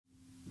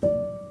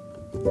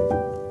I'm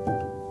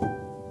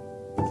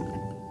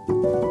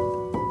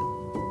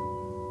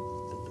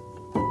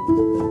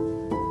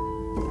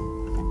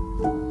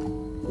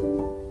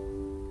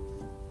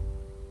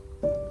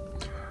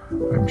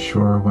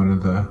sure one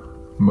of the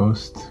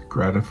most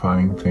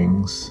gratifying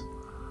things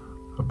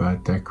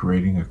about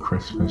decorating a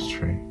Christmas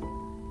tree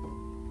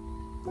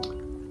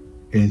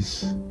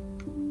is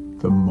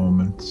the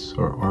moments,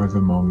 or are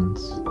the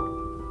moments,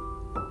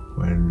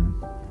 when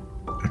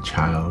a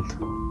child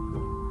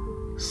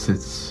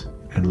sits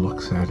and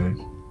looks at it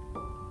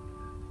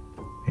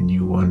and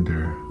you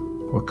wonder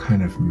what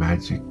kind of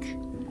magic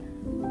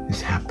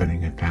is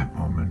happening at that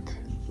moment.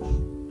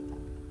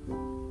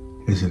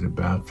 Is it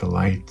about the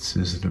lights?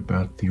 Is it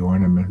about the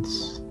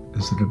ornaments?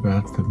 Is it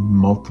about the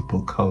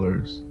multiple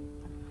colors?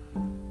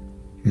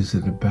 Is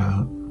it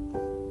about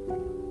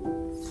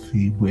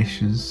the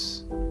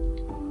wishes,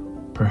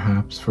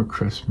 perhaps, for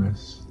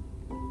Christmas?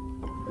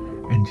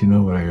 And you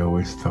know what I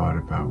always thought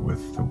about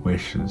with the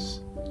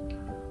wishes?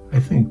 I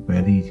think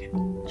many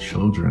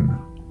children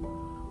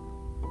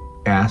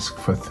ask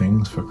for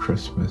things for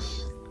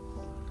Christmas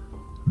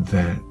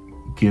that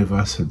give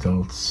us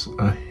adults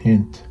a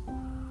hint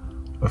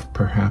of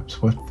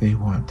perhaps what they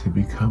want to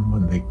become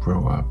when they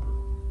grow up.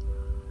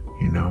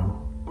 You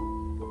know,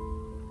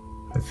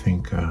 I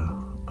think a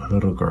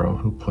little girl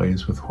who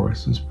plays with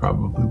horses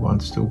probably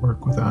wants to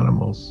work with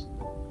animals.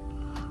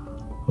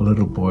 A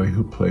little boy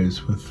who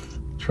plays with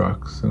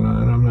trucks, and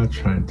I'm not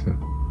trying to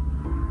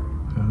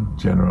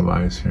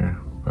generalize here,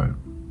 but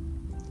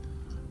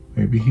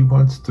maybe he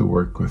wants to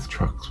work with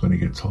trucks when he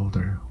gets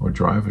older, or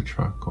drive a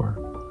truck, or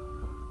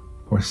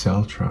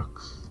sell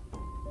trucks.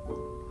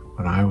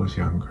 When I was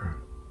younger,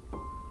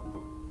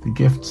 the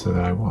gifts that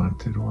I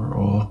wanted were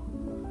all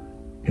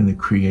in the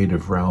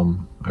creative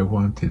realm. I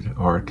wanted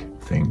art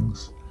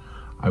things.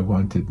 I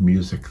wanted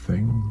music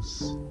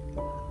things.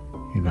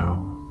 You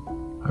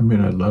know, I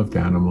mean, I loved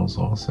animals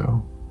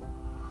also.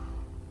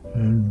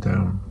 And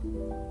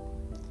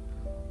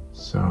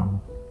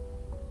so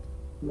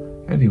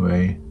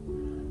anyway,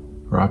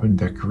 Robin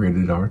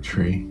decorated our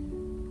tree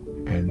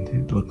and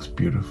it looks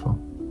beautiful.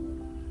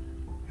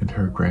 And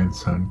her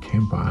grandson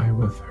came by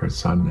with her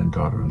son and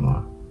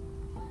daughter-in-law.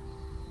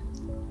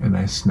 And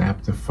I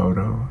snapped a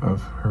photo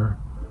of her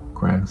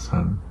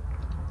grandson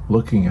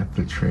looking at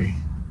the tree.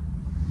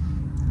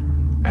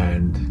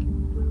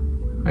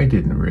 And I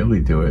didn't really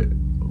do it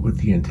with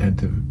the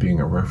intent of it being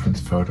a reference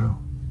photo.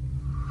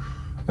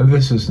 And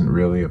this isn't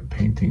really a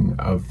painting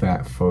of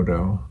that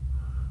photo,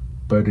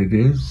 but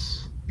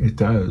it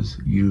does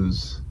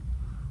use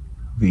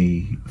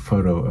the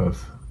photo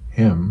of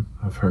him,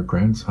 of her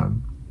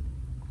grandson.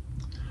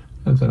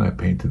 And then I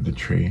painted the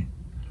tree,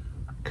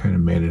 kind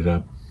of made it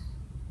up.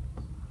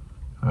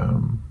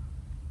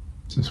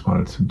 Just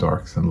wanted some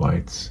darks and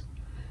lights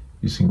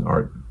using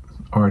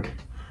art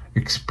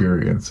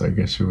experience, I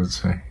guess you would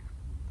say.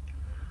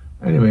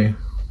 Anyway,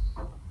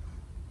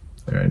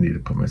 there, I need to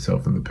put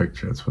myself in the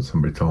picture. That's what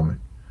somebody told me.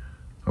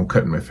 I'm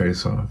cutting my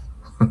face off.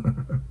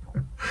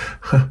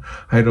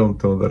 I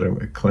don't know that I'm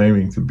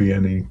claiming to be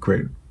any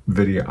great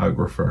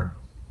videographer.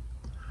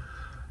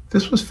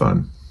 This was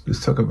fun.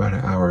 This took about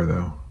an hour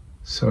though.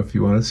 So if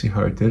you want to see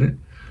how I did it,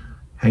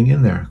 hang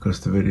in there because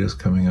the video is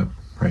coming up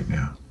right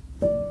now.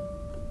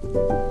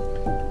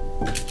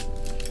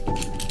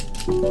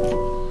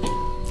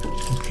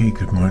 Okay,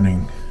 good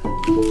morning.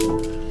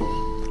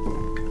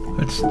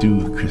 Let's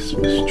do a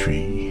Christmas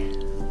tree.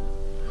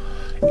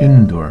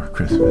 Indoor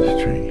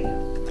Christmas tree.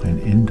 An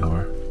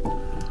indoor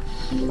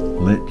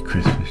lit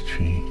Christmas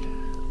tree.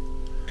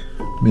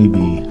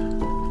 Maybe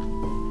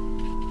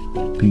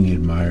being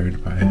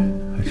admired by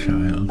a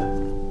child.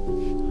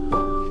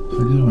 So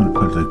I just want to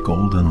put a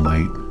golden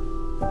light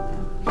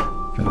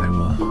that I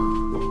will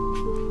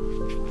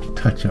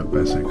touch up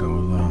as I go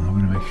along. I'm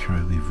going to make sure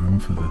I leave room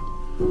for the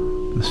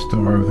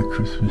star of the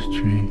Christmas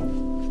tree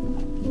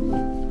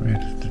right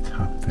at the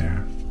top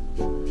there.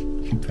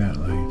 Keep that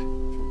light.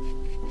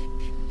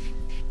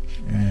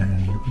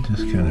 And we'll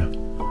just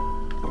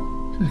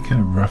kind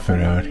of rough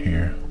it out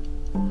here.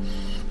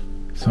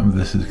 Some of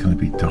this is going to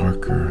be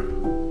darker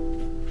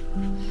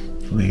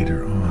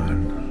later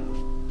on.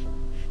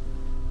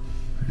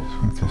 I just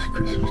want this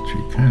Christmas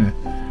tree kind of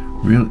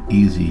real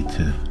easy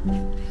to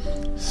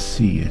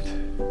see it.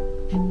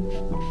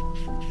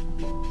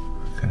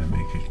 Kind of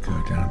make it go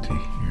down to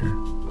here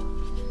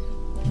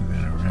and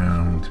then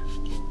around.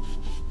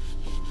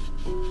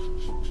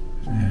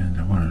 And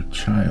I want a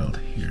child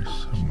here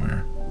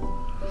somewhere.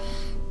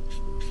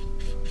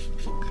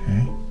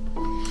 Okay.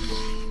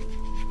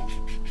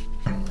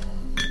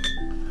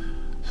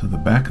 So the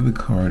back of the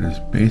card is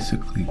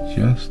basically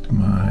just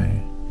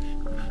my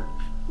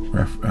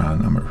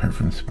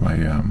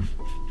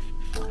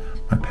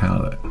my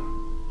palette.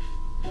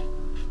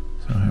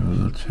 So I have a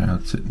little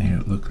child sitting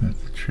here looking at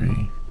the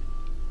tree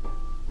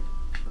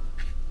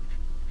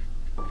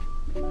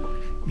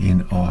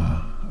in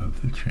awe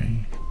of the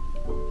tree.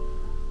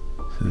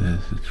 So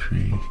there's the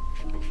tree.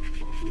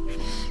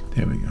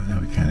 There we go. Now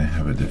we kind of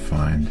have a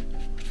defined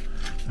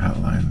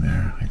outline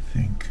there, I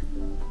think.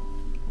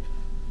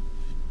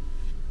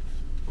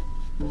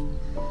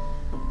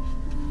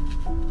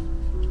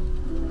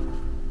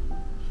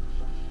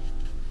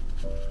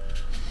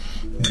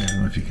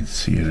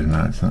 see it or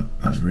not. It's not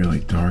really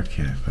dark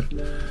yet,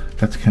 but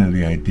that's kind of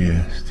the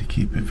idea, is to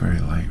keep it very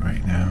light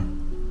right now.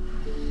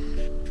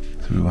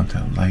 So we want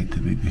that light to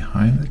be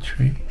behind the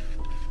tree,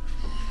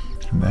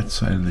 and that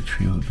side of the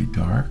tree will be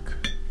dark,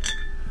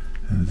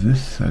 and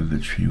this side of the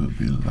tree will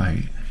be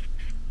light.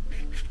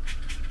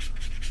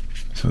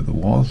 So the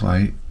wall's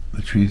light,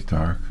 the tree's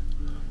dark,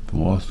 the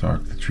wall's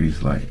dark, the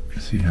tree's light.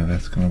 See how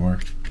that's going to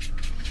work?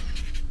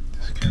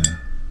 Just kind of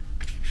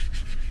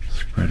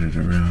spread it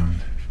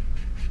around.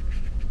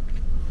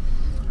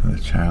 And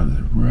the child is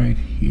right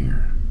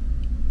here,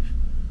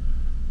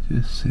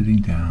 just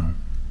sitting down,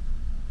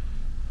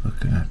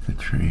 looking at the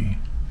tree.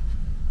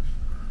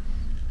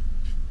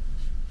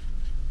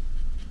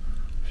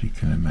 If you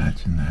can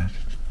imagine that.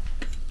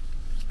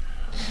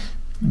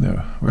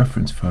 The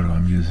reference photo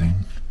I'm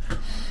using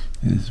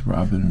is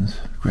Robin's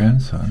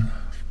grandson,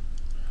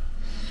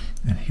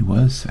 and he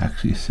was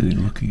actually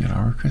sitting looking at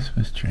our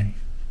Christmas tree.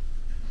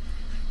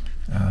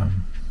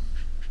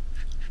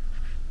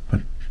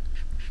 But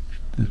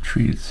the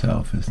tree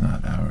itself is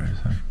not ours.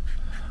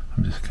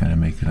 I'm just kind of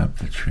making up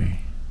the tree.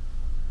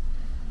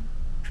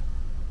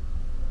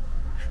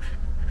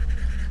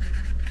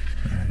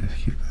 I just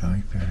keep it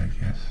like that, I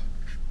guess.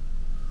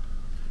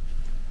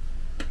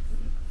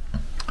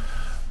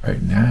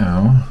 Right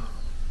now,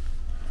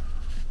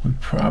 it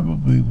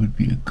probably would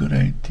be a good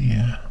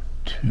idea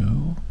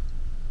to,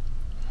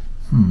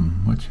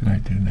 what should I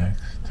do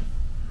next?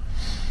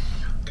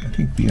 I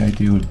think the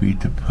idea would be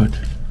to put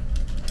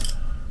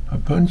a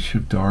bunch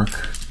of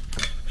dark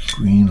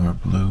green or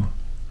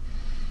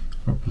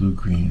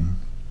blue-green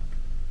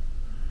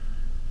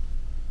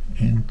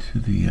into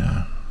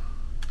the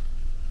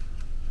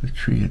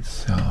tree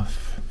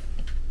itself.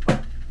 So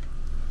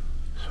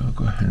I'll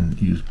go ahead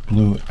and use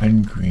blue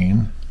and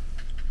green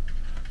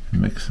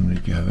and mix them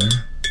together.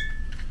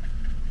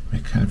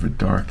 Make kind of a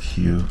dark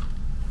hue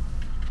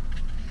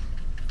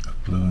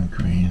of blue and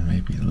green,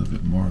 maybe a little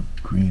bit more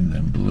green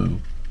than blue.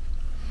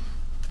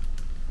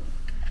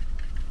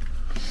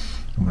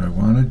 And what I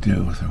want to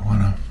do is I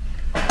want to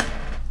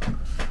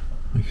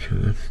make sure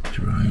that's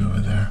dry over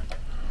there.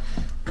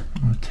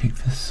 I'm going to take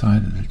this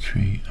side of the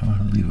tree. I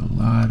want to leave a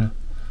lot of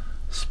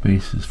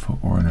spaces for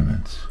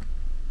ornaments.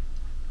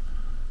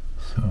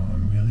 So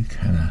I'm really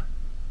kind of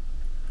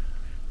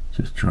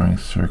just drawing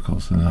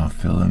circles, and then I'll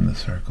fill in the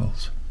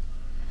circles.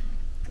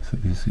 So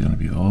this is going to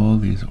be all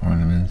these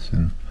ornaments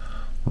and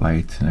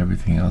lights and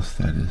everything else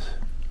that is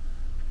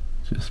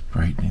just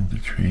brightening the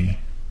tree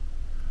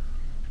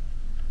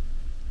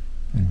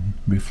and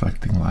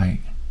reflecting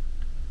light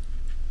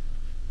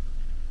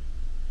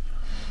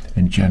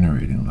and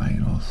generating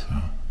light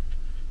also.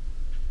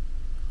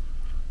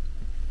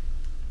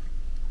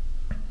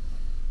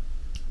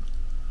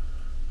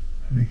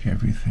 I think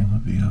everything will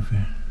be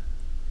over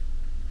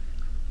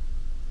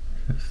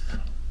just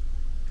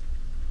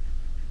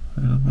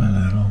little by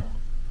little.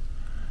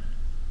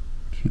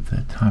 Keep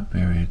that top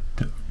area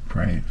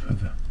bright for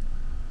the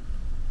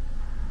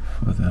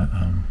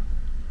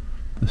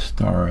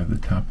star at the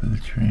top of the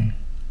tree.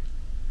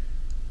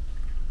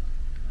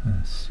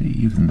 Let's see,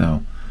 even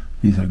though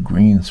these are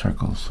green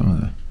circles, some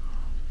of the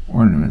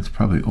ornaments,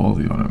 probably all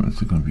the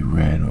ornaments, are going to be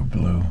red or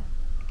blue.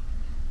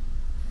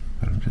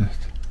 But I'm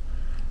just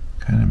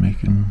kind of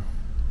making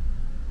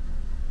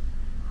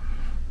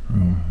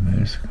room.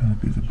 There's going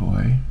to be the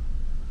boy.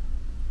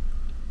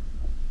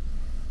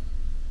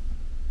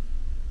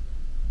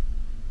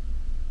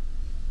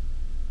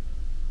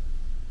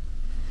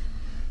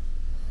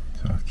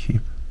 So I'll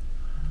keep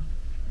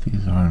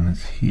these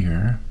ornaments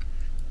here.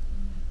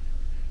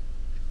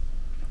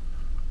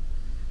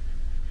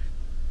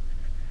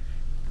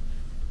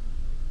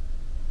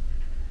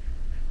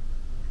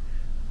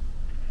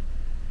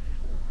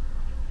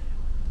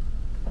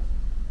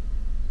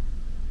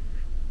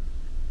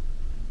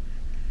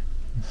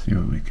 Let's see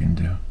what we can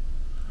do.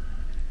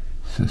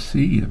 So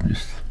see, I'm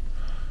just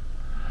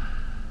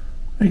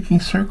making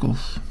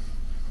circles.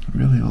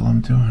 Really all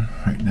I'm doing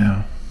right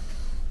now.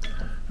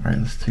 Alright,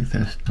 let's take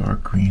this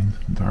dark green,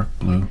 dark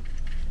blue,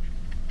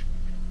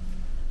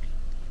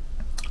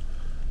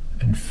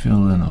 and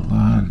fill in a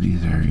lot of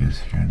these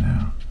areas here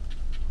now.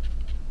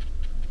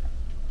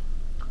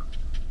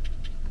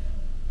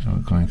 Now we're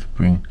going to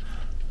bring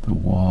the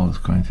wall, is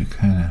going to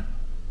kind of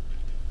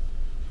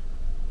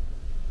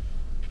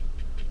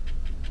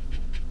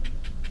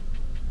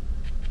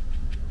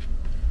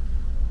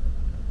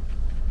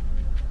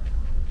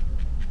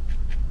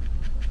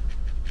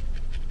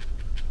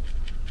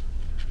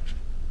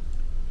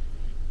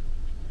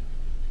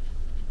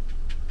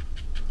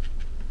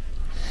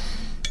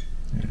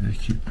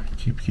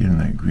keep getting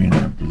that green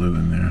and that blue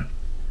in there.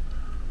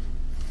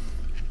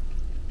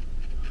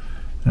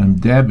 And I'm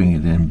dabbing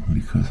it in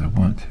because I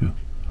want to.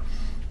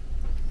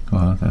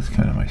 Well, that's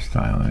kind of my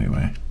style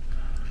anyway.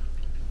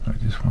 I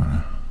just want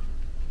to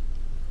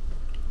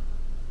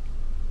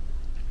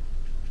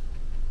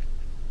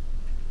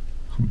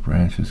some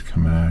branches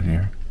coming out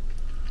here.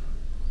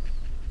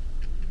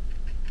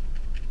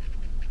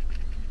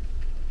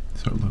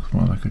 So it looks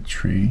more like a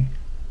tree.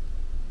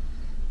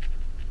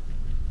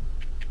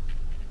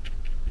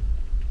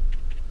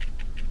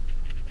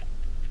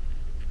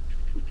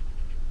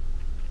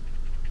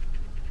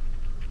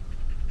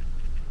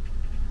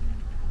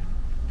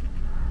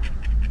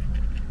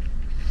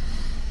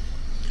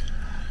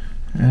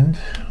 And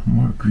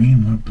more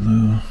green, more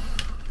blue.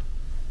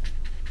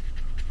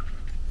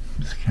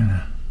 Just kind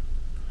of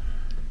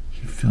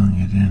keep filling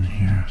it in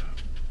here.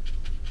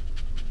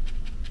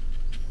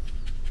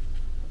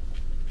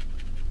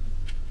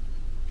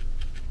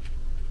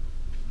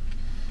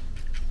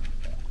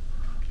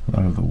 A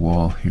lot of the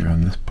wall here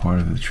on this part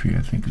of the tree,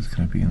 I think, is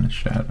going to be in the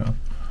shadow,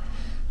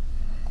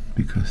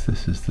 because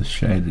this is the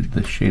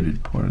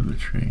shaded part of the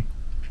tree.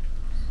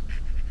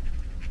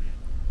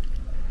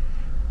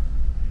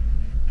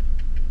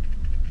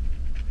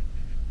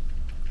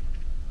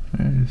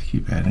 I just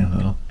keep adding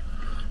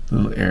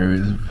little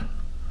areas of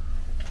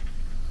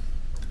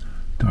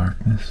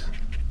darkness.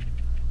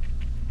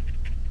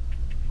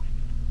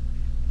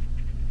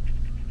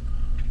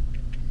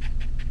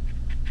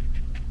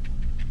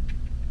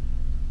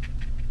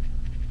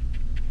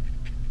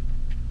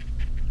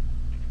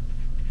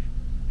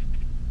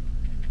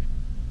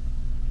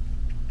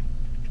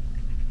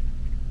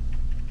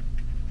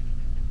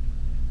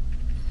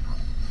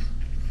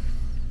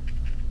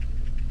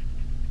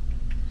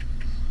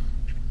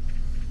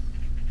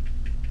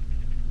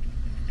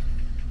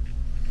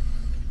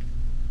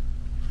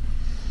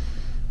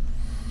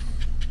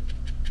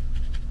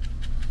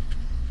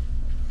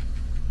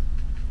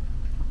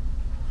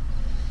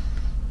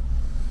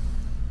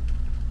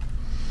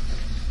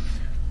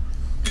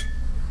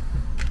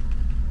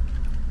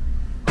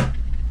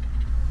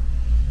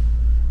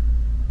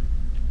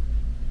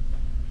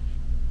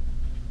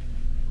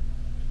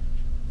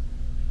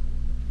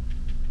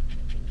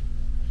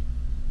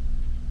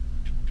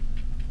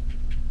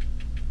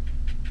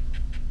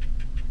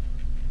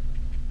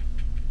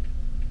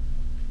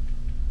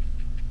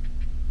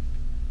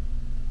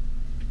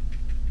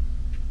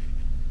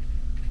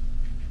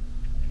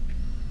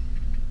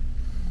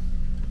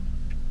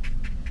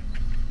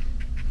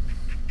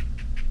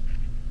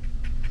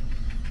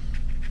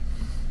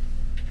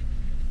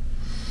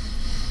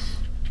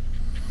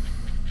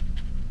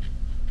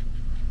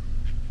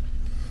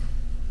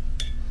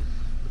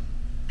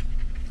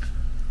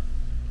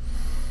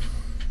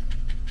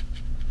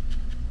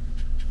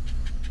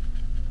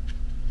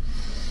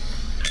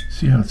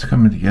 See how it's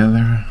coming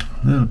together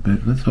a little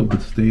bit. Let's hope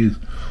it stays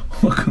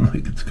looking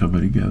like it's coming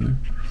together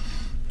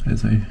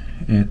as I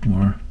add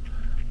more.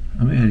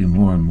 I'm adding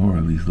more and more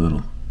of these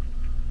little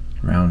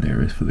round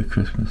areas for the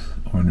Christmas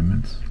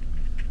ornaments.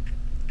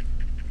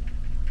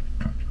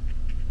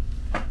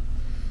 I'm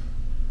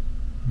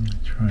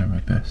trying my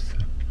best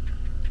to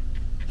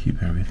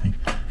keep everything.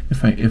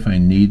 If I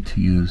need to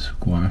use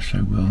gouache,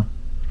 I will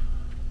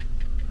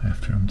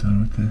after I'm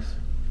done with this.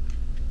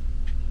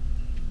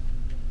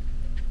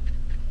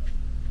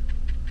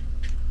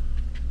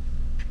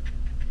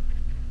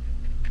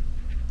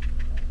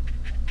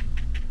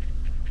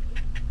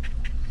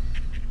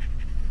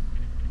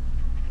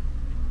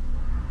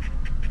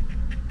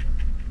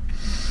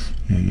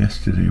 Yeah,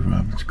 yesterday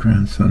Robin's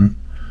grandson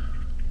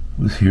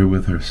was here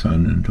with her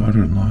son and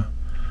daughter-in-law.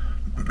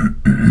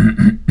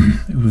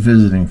 They were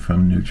visiting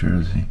from New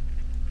Jersey,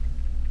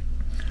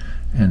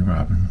 and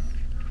Robin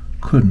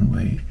couldn't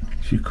wait.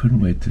 She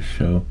couldn't wait to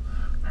show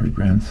her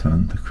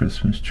grandson the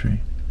Christmas tree.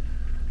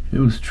 It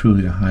was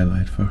truly a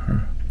highlight for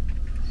her.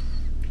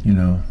 You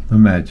know, the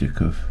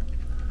magic of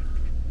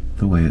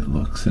the way it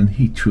looks, and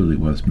he truly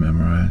was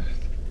memorized.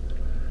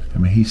 I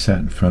mean, he sat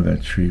in front of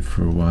that tree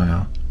for a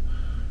while,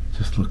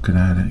 just looking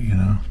at it, you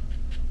know.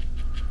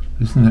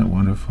 Isn't that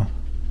wonderful?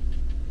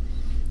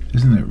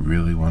 Isn't that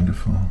really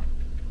wonderful?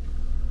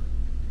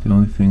 The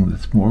only thing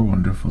that's more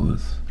wonderful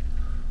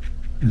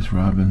is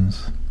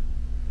Robin's,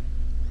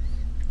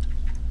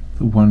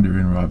 the wonder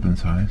in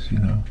Robin's eyes, you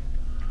know,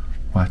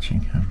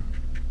 watching him.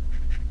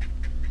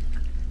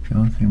 The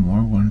only thing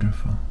more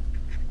wonderful.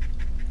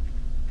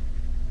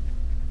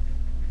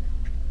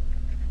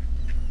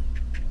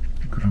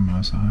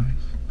 Grandma's eyes.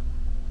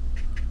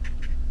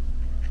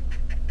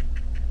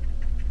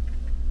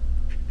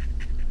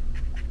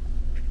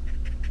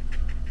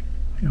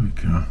 Here we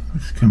go.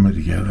 It's coming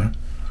together.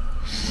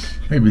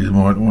 Maybe there's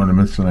more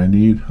ornaments than I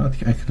need. I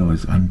can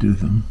always undo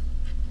them.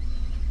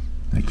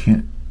 I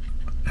can't.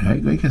 I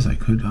guess I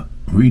could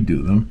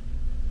redo them,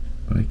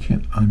 but I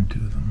can't undo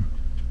them.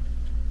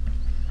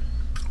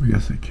 I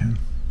guess I can.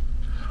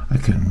 I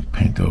can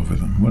paint over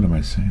them. What am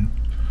I saying?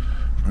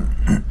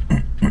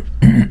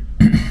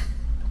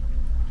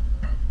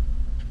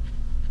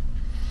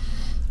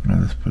 Now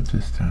let's put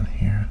this down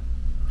here.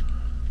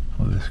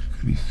 Oh, this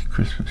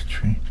Christmas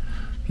tree.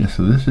 Yeah,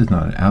 so this is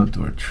not an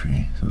outdoor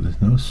tree, so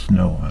there's no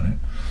snow on it.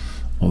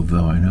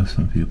 Although I know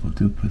some people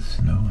do put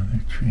snow on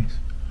their trees.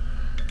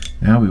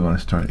 Now we want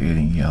to start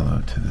adding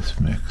yellow to this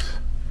mix.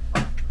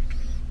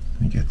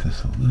 And get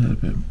this a little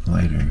bit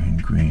lighter in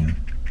green.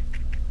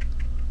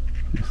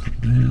 Just a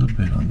little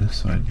bit on this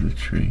side of the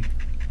tree.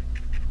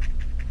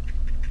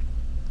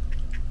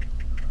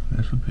 A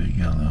little bit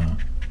yellow.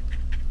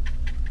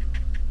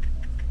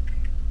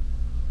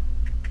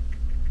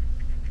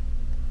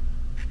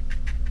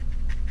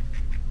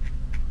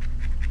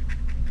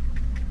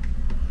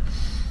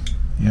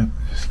 Yep,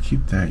 just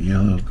keep that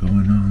yellow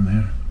going on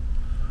there.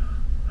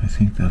 I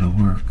think that'll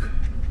work.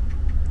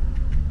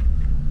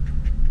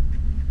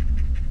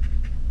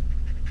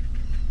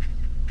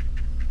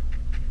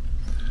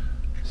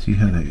 See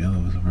how that yellow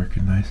was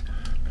working nice?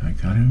 I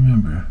gotta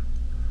remember,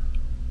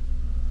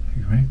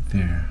 right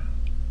there,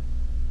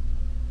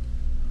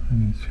 I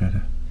need to try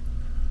to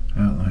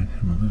outline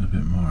him a little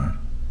bit more.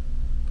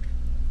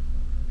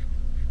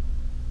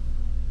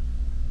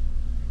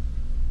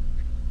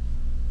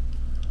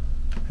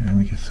 And let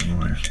me get some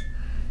more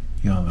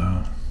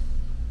yellow.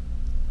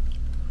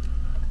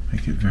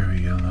 Make it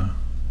very yellow.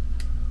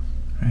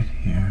 Right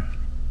here.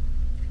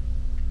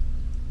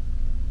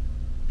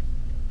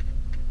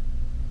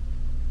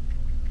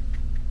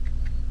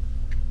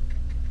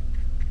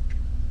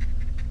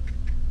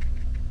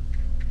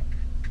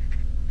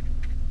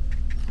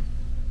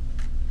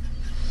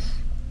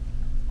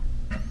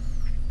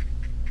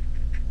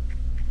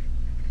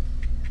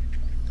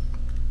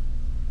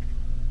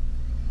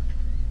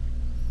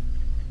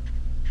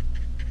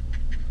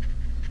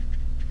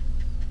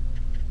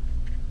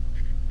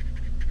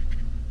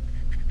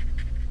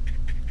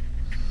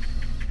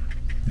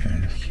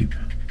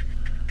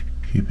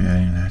 Keep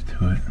adding that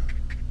to it.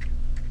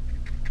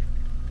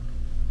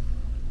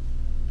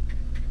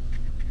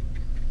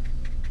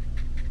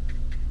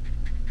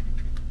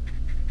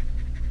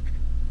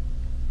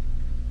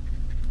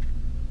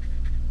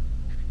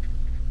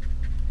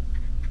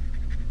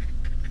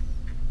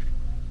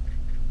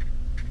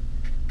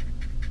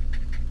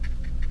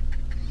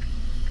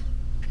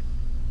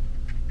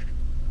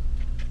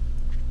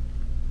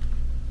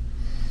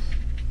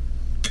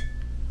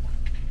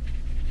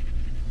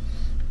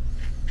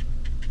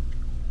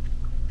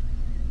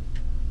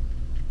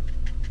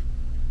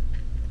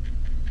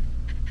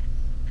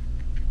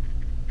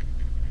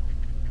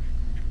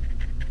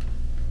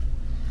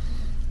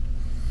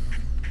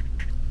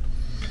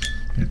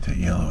 Get that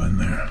yellow in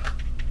there.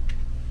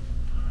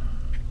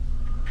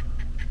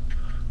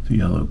 The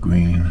yellow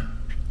green.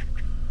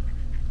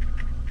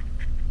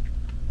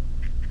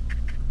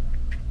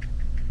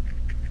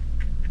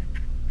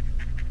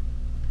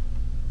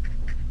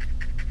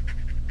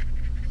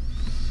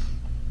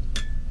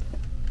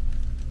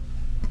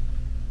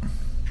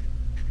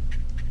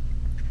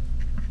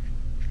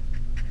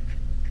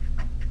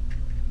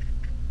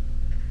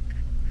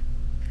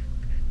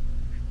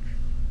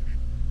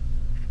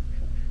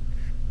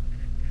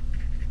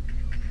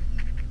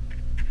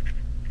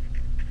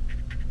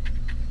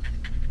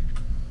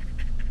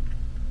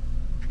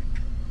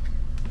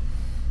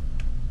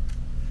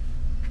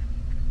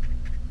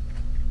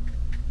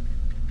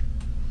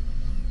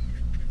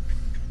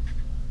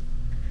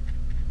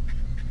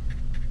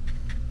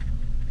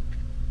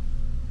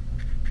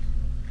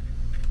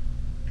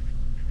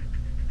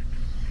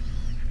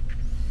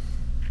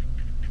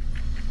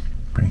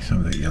 Bring some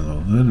of that yellow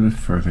a little bit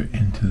further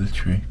into the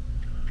tree.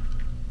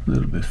 A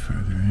little bit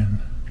further in.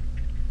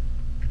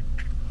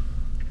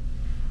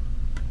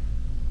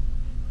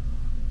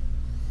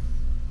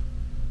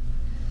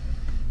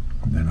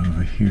 And then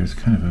over here is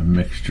kind of a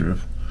mixture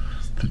of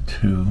the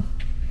two.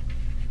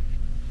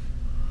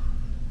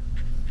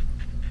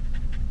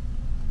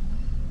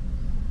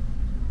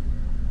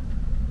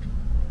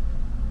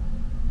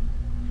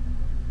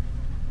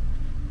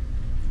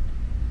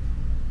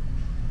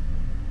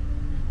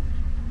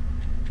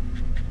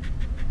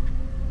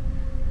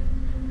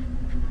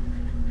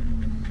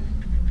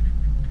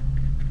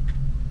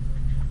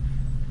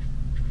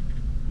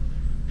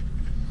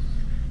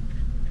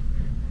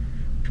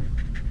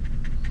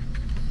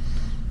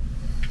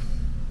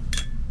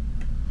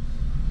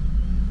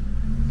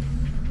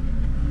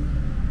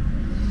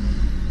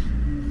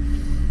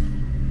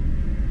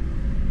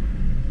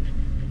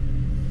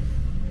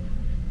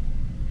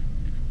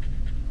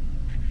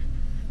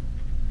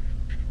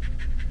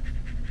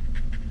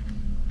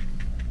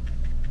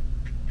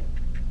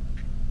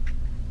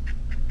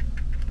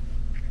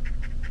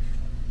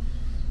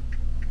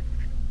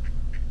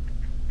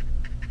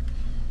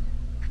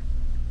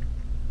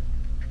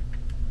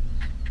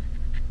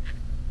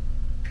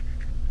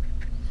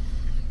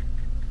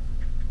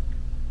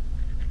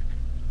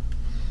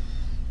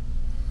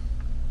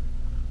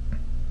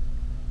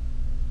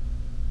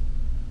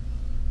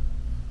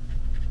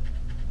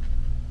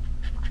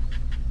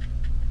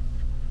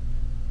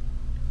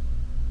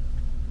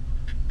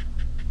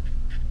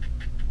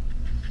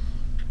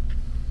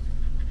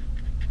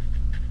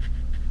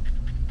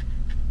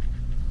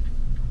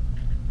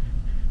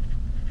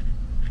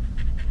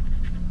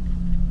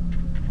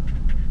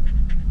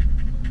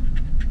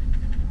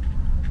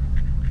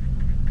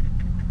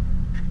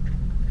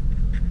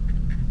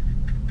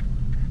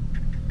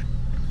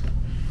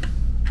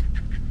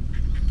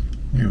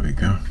 Here we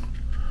go.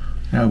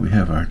 Now we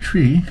have our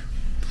tree.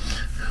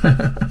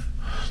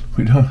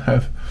 we don't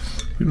have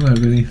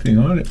anything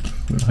on it.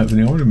 We don't have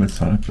any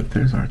ornaments on it, but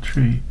there's our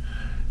tree.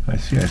 I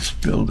see I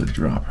spilled a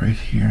drop right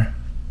here.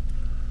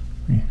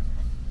 Let me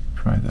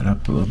try that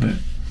up a little bit.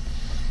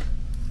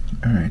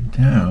 All right,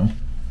 now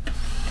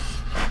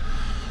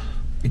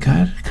you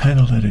gotta kind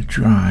of let it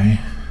dry.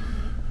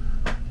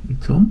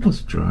 It's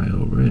almost dry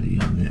already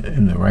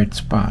in the right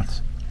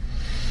spots.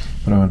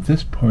 But I want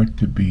this part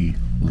to be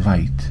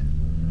light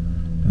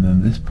and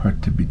then this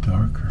part to be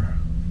darker.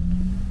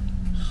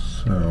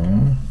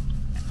 So,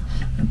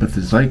 but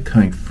there's light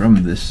coming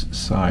from this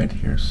side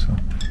here, so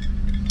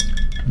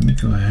let me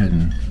go ahead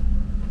and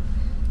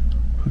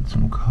put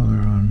some color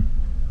on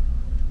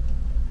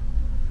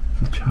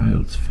the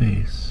child's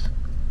face.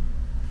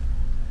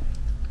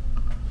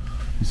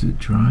 Is it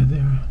dry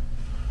there?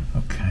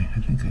 Okay, I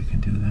think I can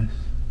do this.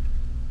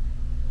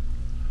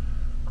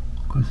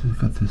 Of course, it's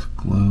got this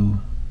glow.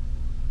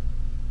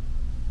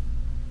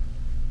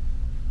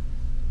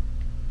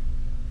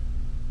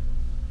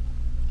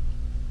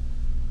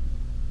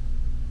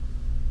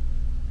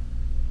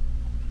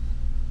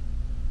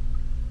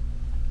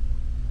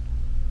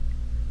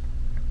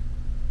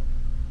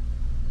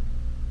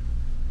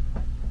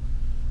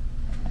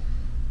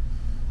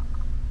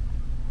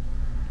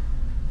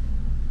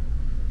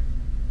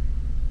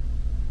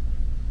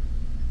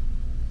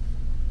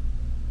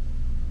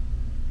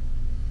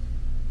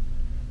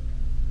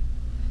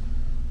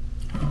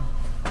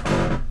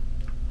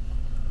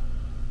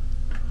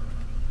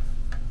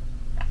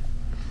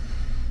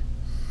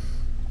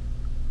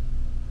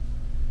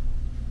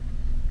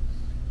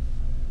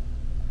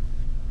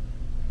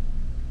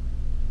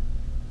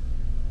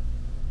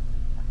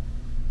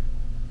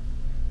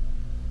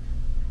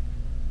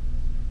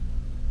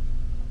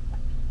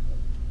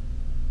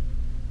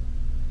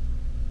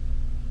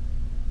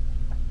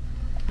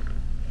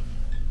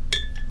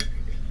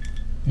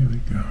 Here we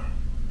go.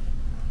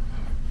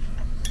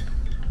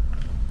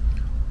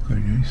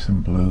 Gotta use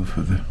some blue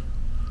for the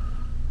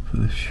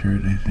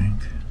shirt, I think.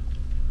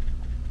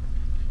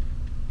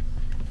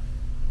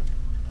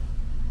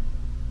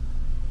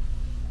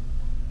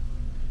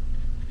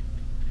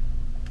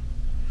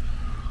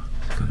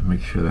 Just gotta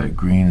make sure that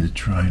green is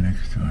dry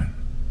next to it.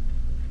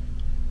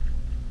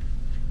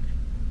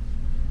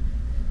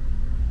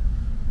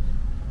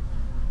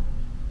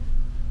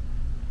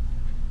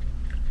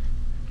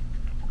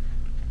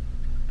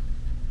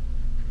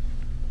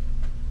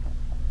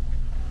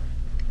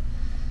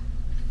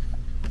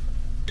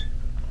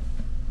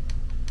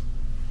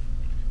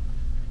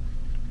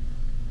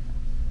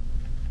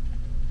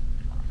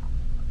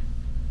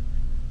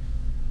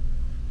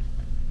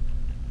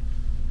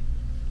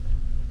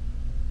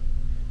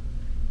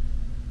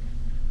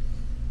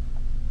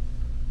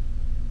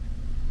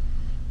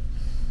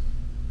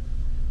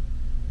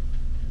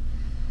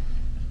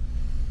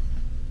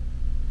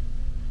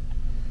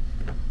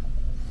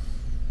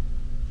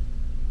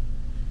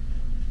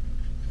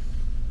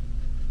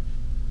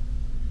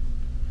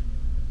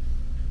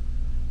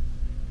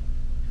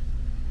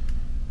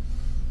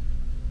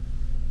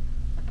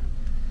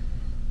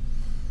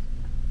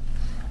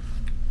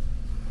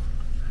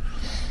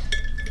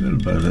 Little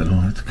by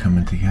little, it's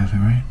coming together,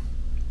 right?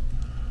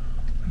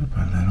 Little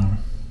by little.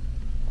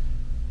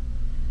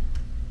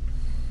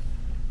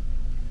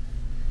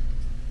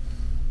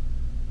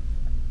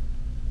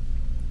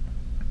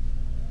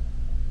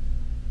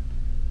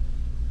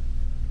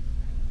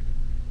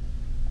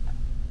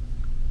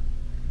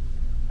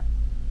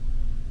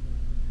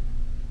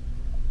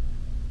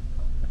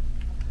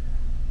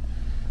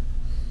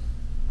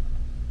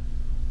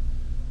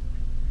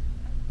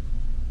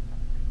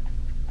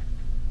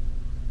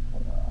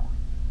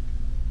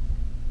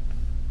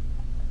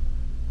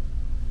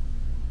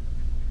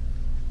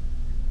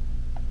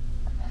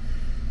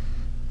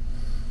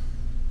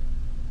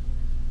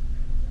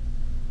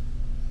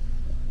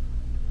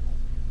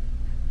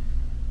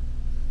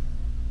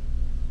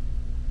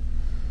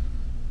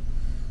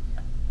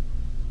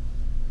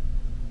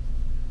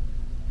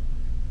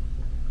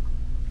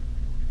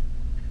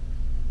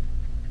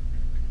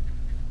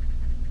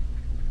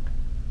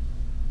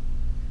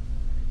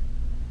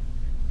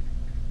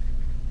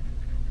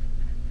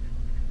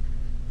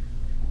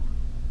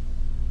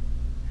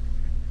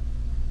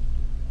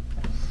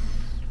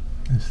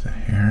 There's the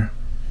hair.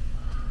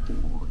 Here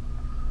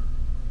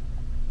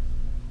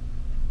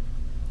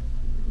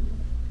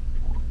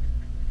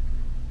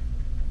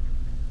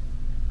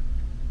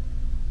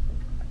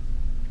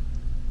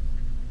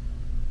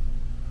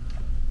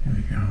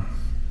we go.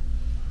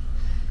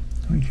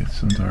 Let me get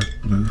some dark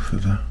blue for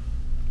the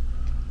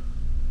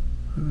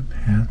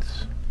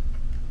pants.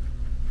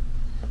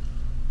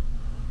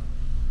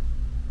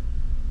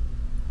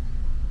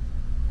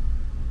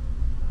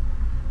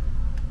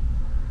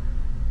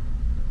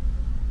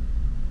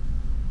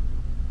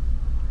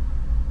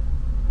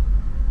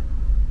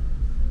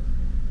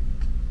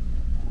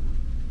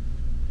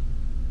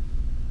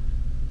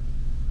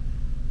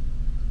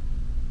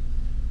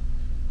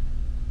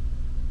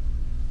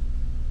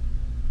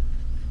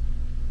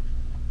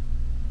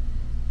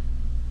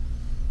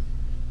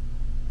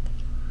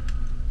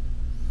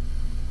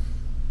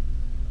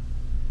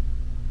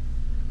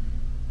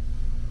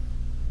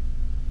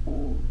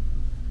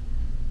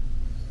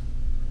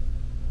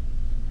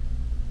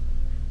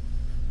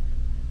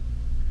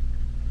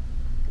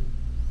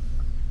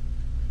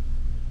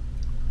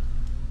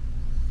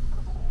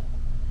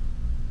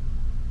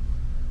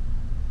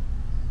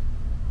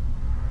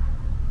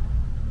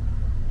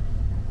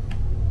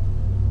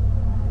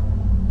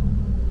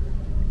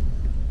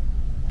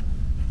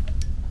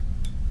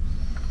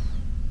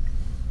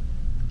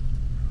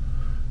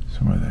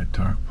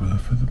 dark blue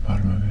for the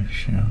bottom of his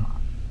shoe.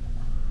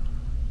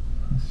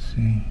 Let's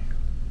see.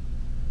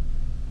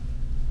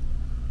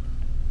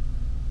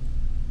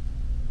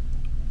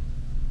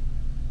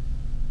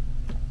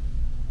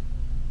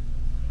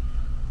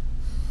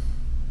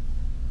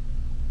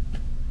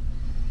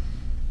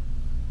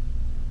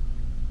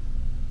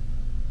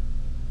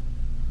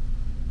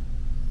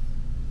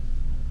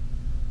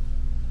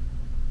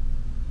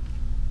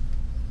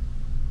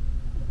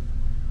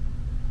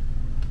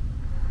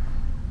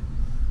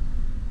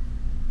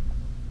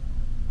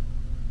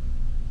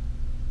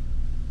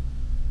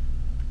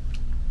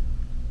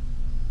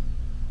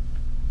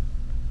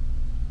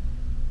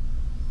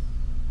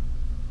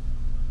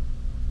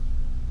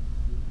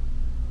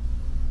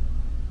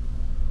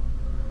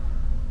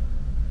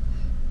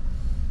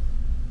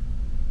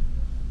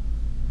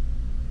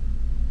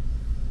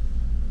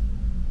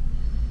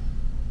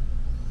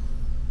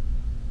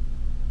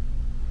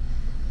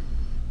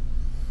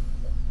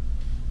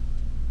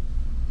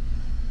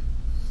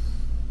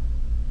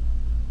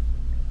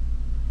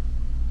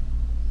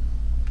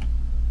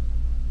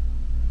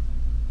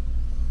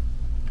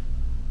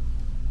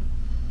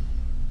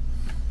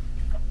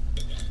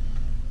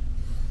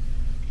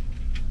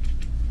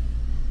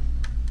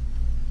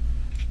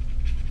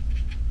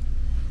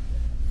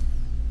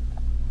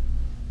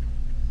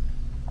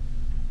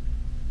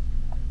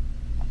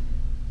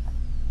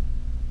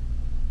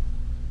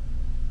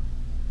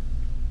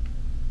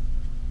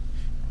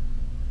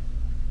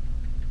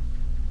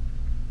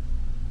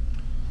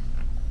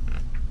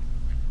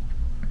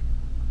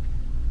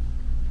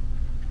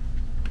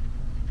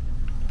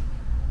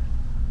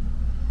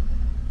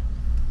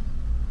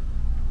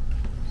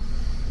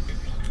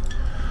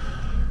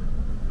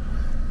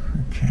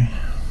 Okay.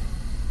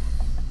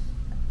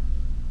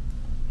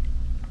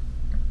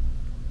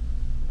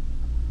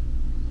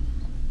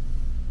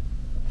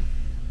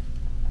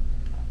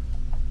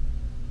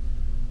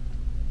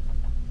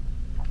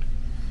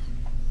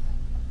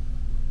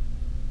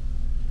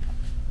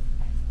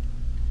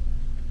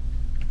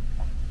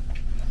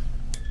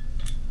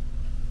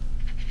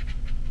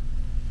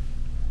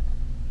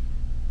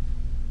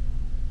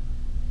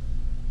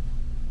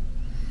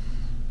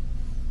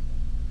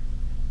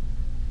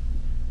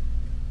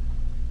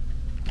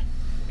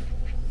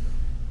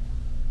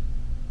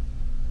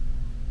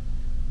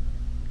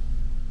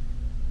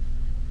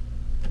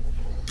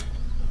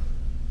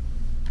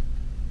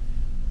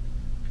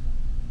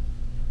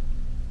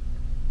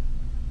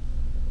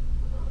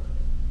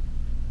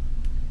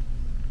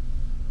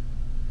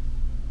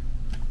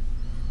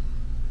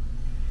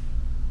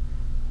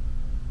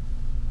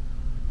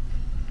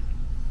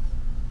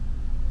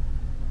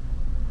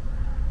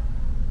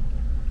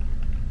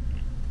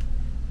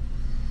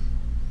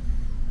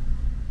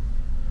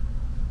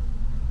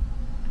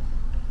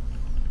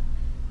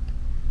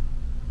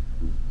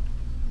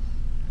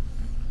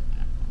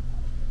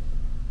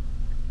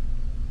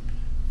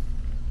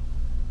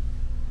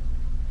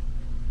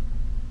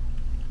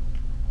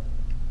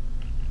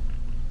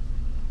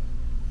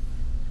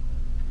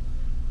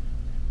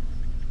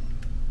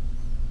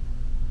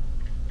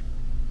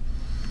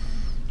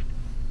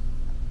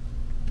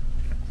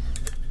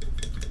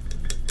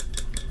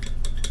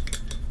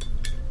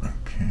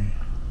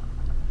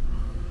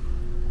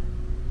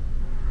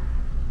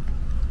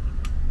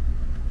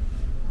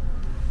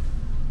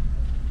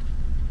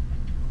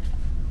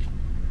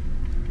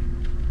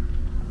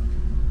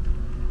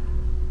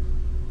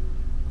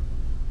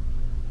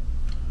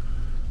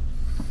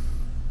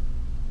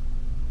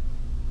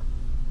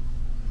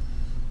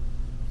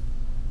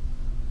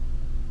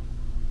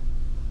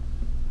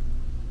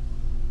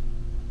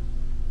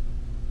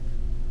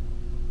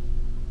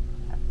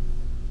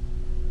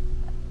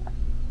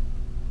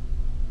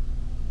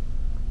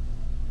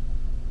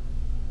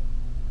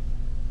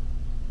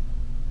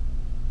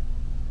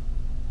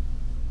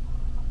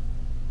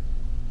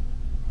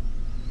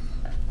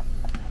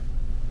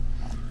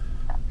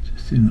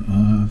 In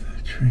awe of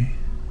the tree.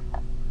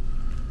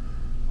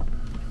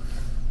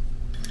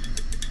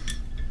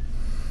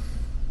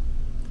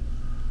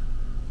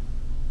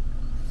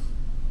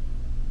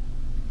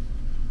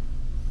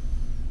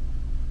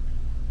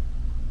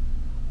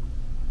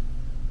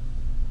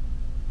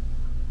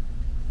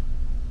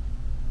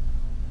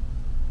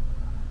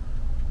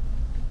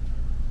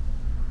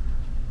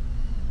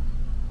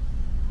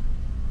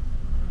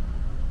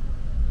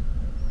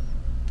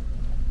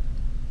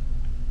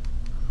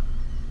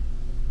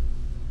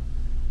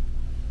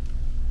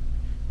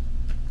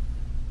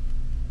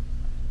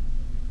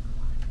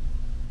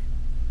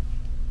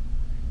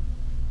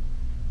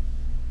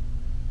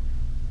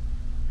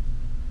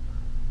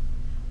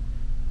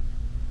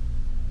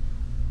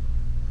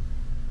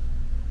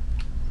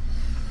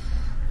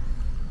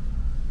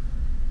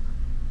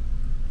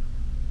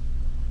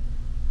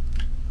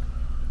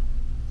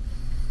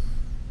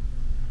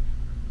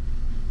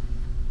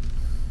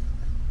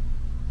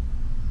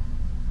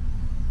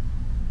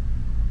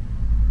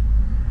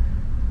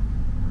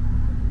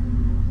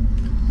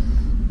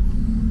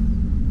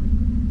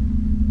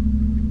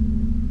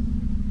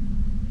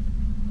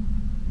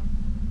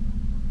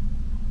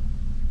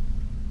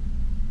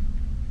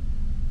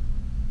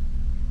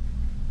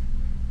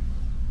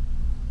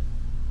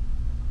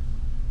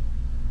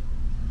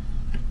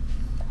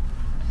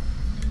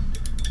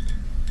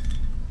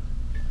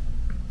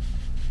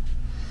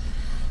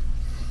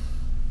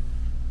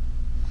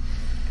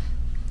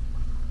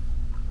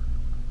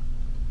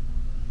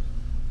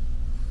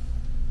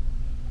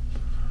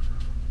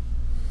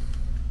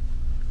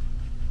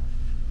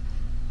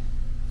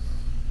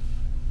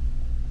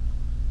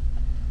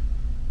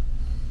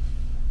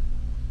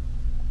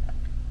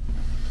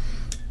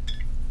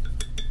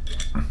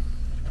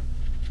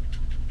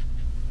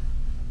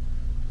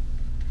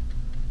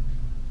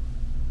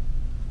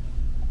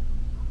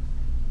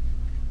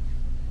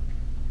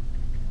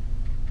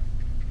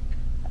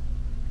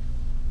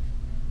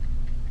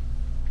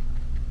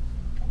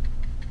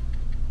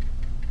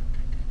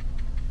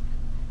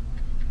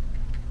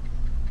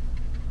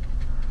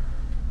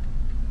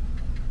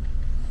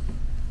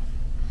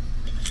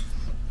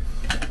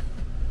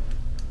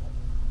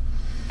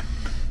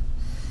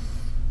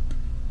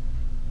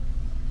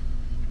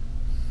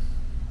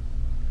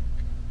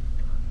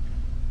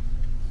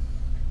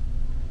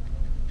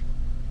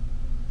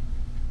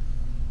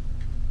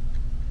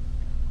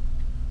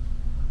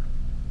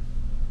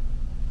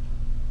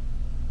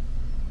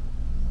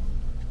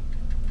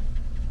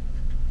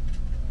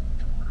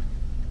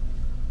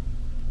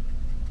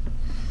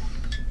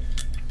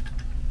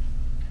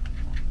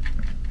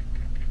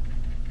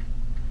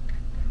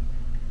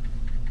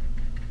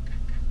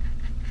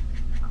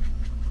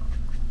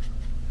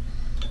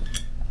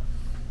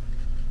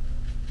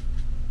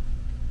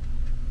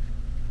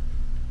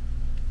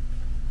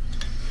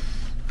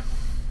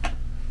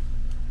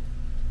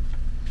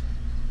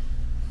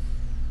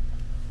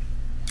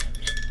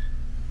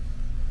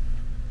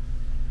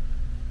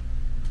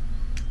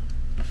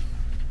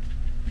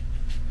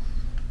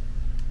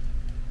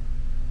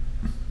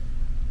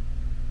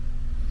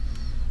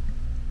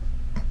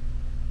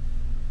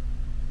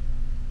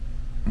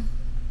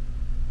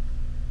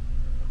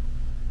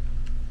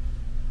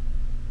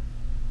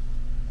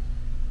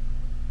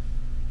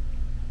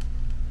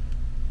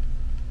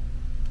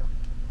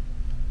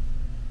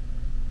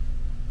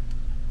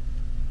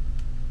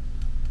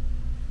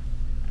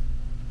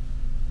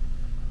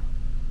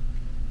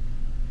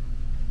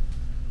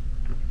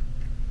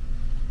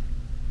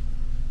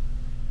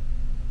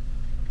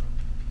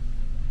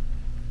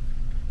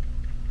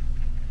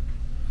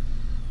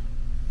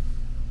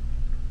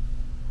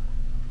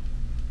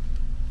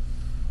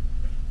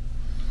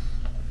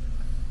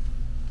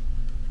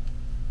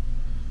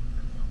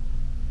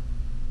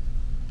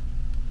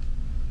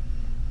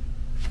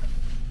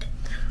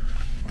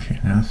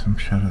 now some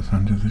shadows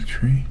under the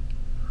tree.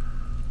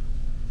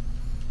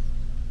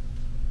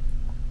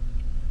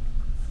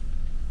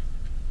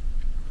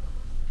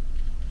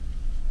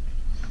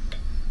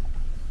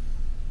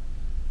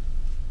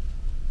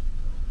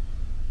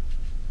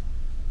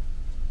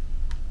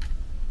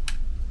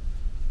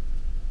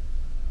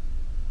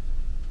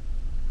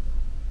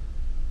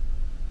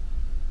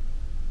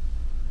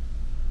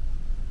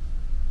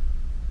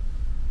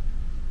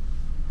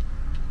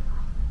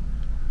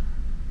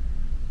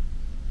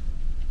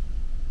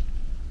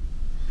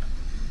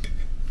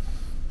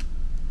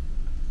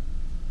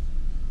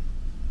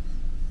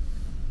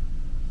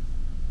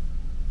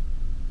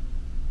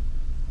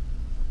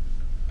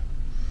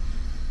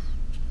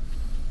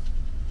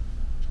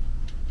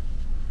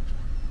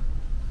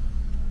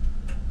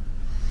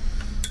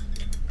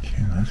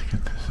 Let's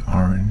get this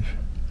orange,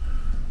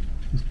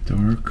 this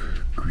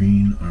dark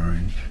green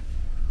orange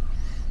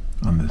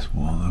on this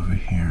wall over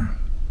here.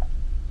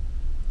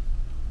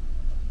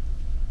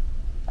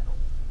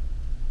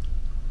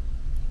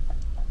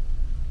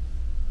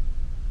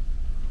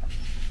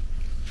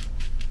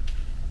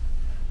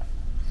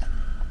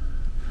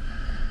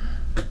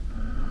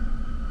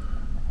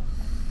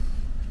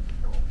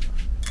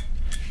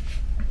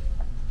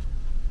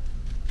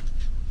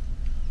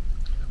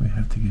 So we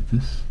have to get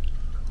this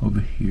over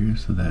here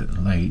so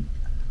that light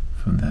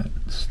from that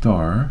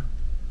star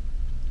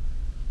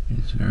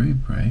is very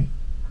bright.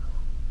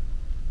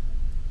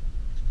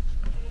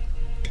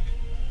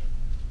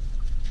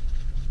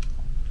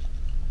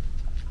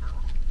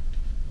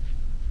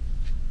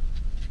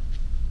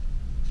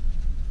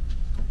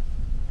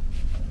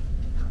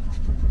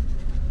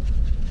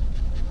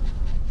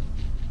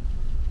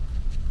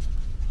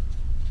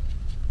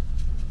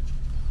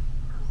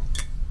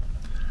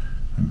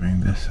 And bring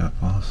this up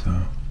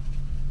also.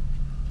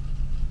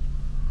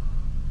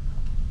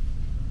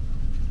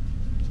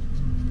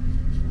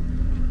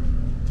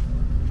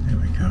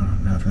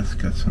 That's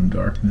got some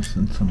darkness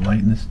and some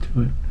lightness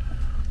to it.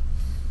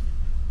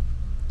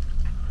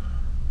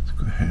 Let's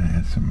go ahead and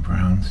add some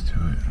browns to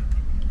it,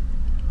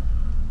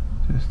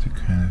 just to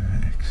kind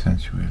of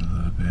accentuate a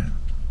little bit.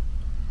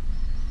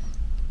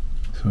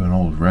 So an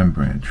old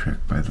Rembrandt trick,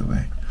 by the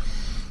way,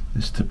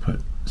 is to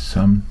put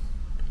some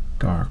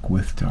dark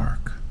with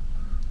dark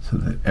so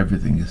that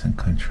everything isn't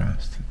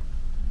contrasted.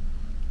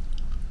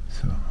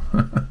 So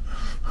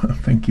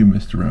thank you,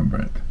 Mr.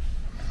 Rembrandt,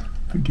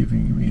 for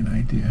giving me an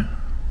idea.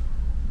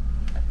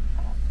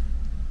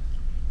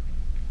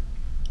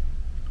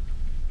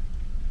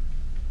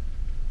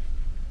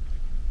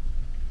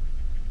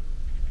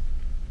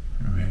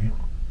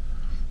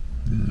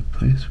 There's a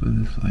place where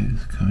this light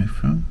is coming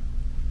from,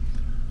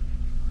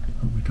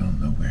 but we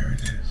don't know where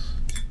it is.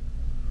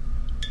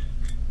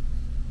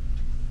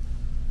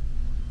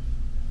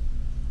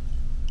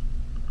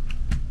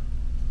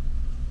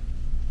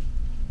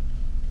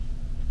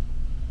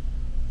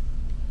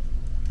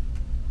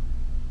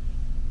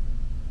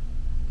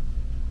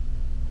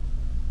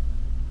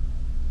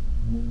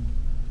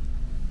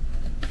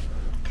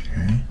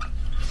 Okay.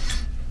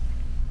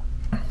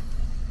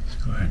 Let's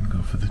go ahead and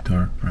go for the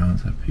dark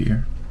browns up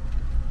here.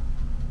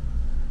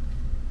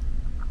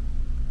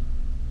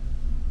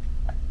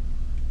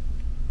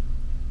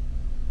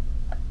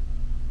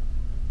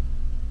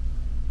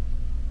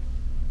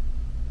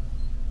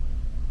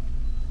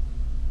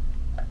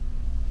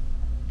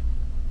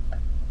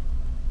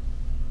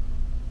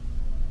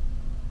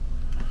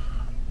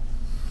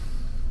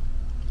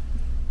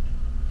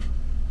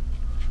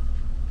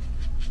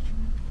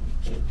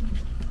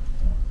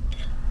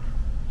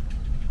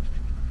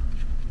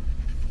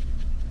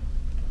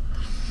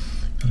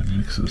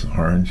 Mix those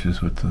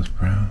oranges with those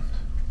browns.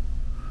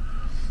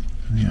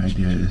 And the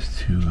idea is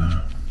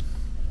to,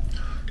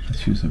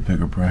 let's use a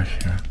bigger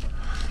brush here.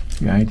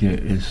 The idea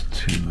is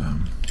to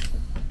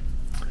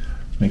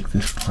make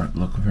this part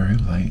look very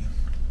light.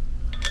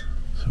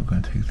 So we're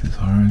going to take this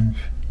orange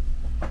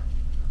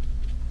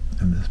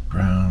and this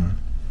brown.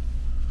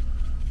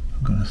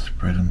 I'm going to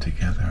spread them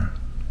together.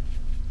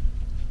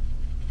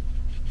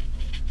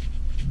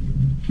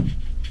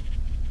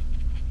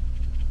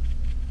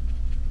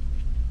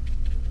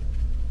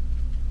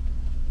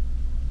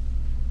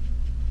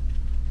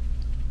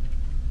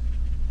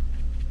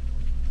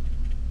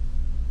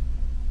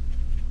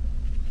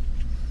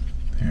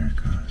 There it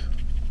goes.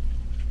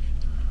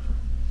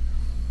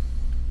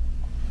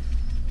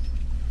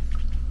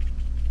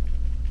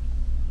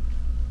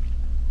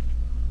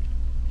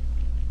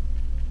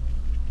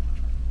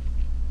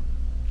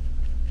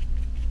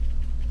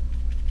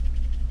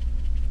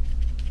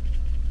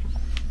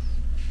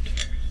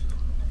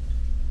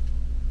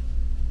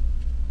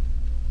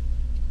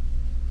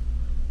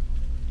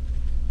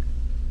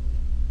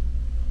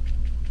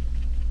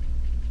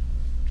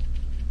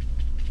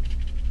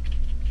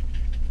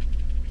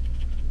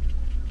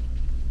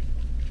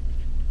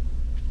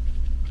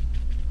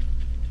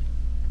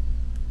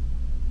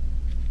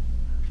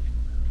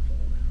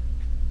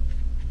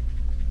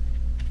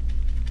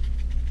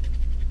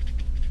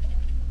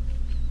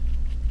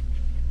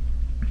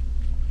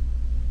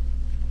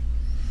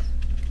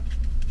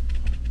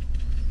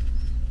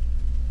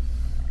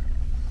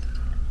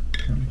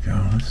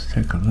 go. Let's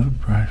take a little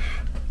brush.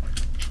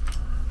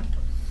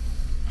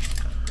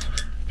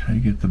 Try to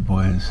get the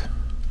boy's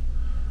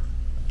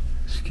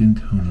skin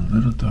tone a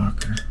little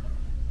darker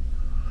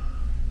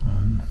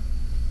on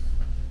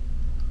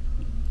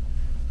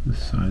the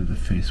side of the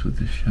face with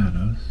the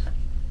shadows.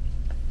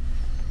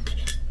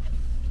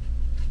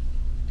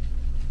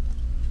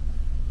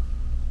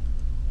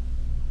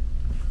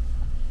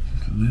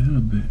 Just a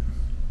little bit.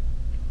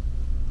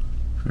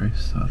 Very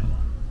subtle.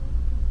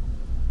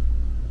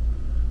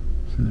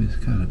 So he's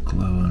got a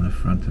glow on the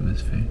front of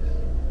his face.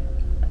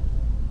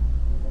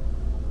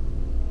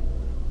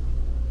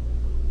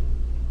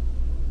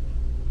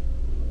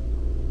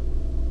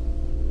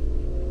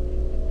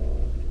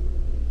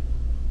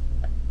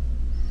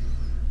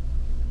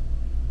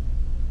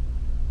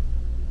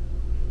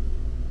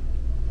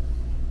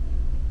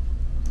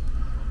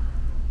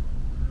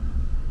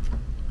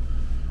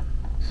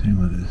 Same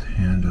with his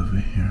hand over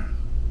here.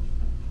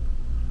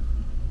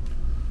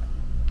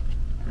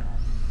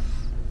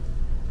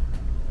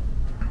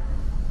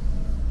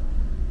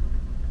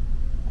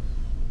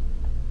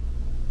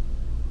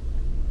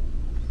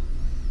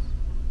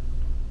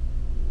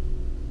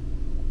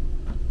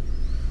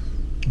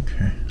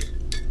 Okay.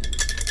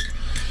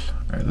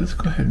 All right, let's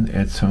go ahead and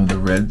add some of the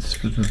reds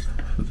for the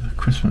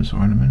Christmas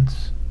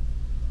ornaments.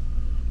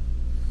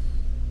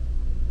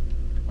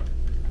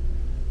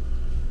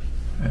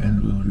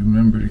 And we'll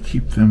remember to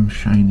keep them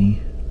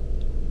shiny.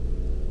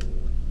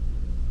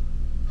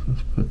 So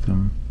let's put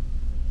them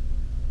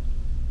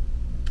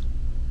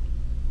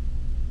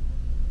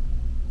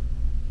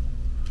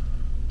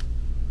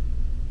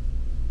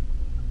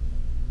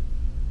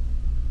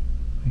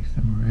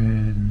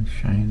red and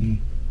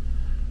shiny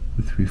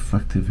with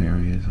reflective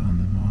areas on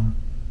them all.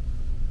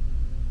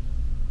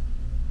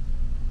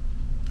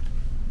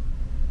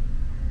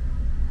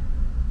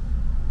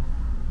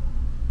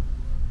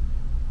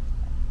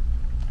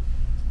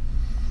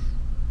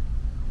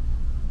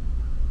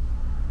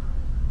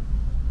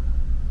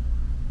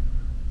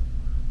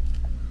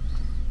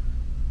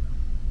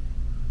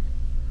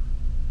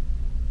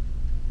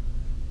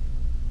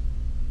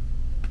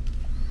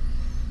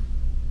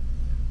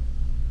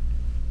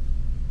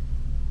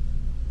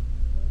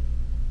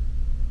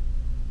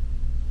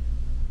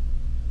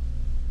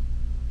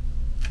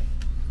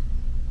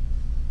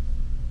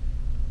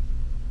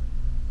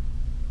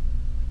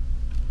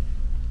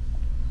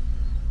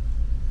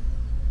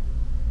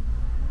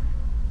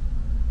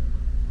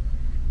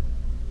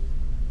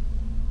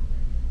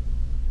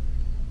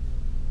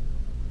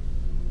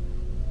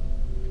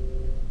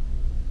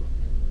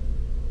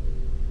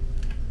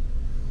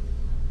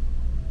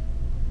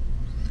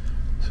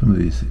 Some of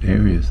these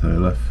areas that I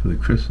left for the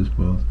Christmas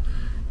balls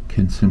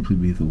can simply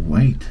be the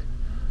white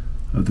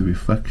of the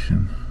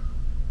reflection,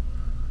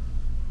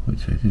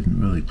 which I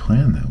didn't really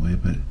plan that way,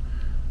 but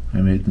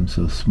I made them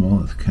so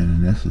small it's kind of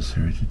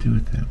necessary to do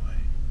it that way.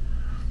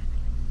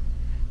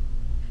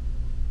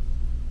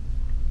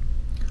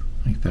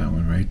 Like that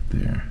one right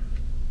there.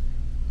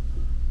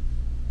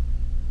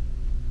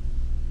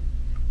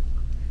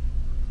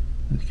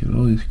 Let's get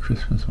all these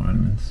Christmas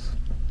ornaments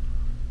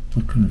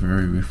looking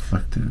very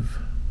reflective.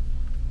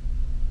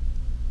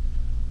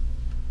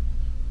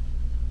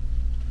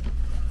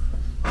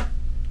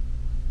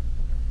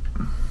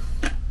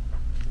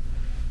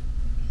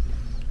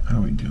 How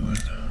are we doing?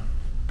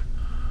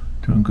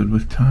 Doing good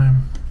with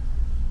time?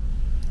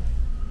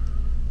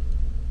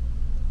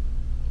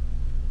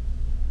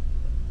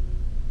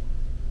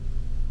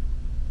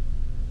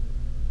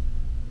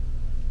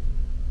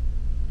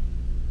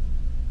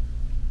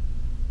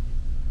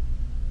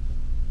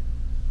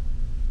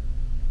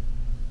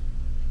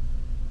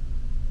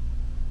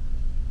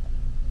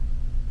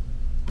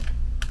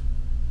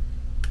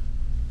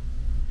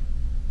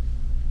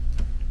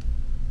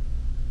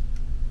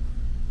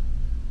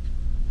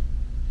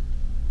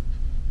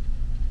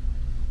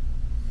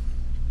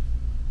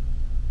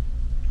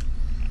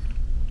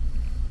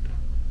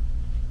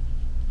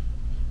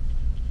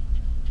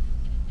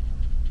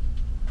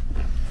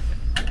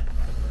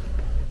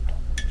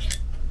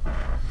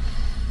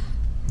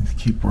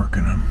 Keep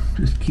working them.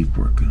 Just keep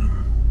working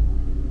them.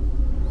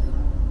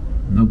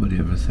 Nobody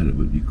ever said it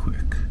would be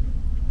quick.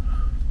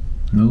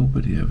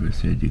 Nobody ever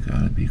said you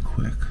gotta be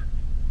quick.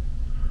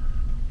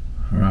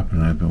 Rob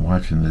and I have been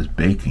watching this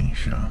baking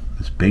show,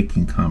 this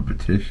baking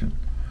competition,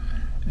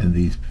 and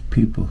these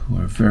people who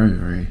are very,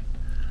 very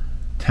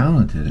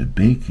talented at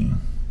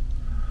baking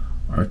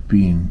are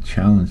being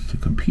challenged to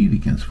compete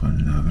against one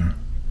another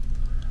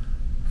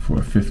for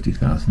a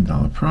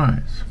 $50,000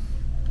 prize.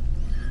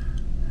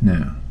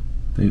 Now,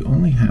 they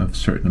only have a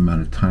certain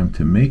amount of time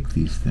to make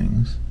these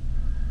things,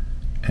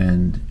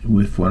 and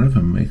if one of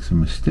them makes a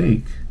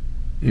mistake,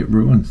 it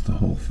ruins the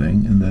whole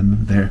thing, and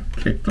then they're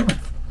kicked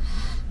off.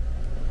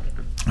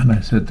 And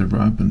I said to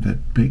Robin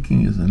that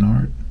baking is an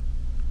art.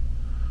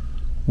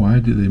 Why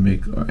do they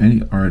make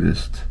any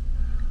artist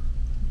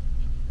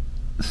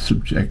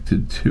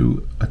subjected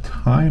to a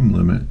time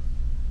limit?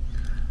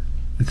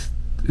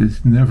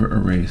 It's never a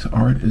race.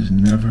 Art is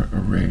never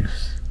a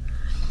race.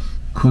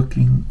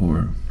 Cooking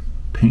or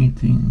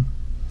painting,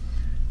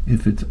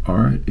 if it's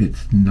art,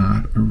 it's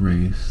not a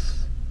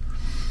race.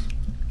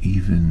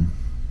 Even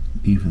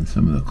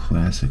some of the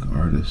classic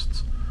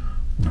artists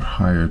were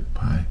hired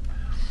by,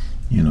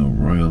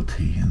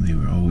 royalty, and they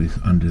were always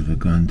under the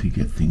gun to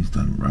get things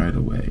done right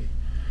away.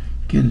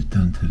 Get it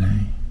done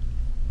today.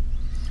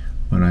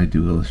 When I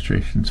do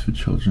illustrations for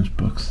children's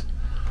books,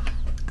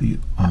 the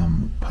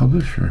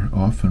publisher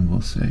often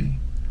will say,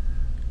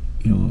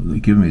 they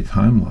give me a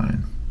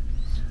timeline,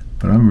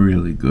 but I'm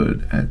really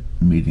good at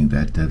meeting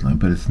that deadline,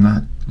 but it's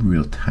not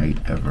real tight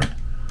ever.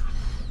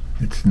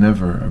 It's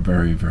never a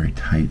very, very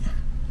tight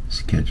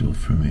schedule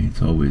for me.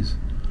 It's always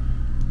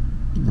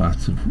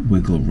lots of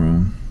wiggle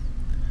room.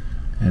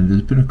 And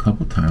there's been a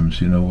couple times,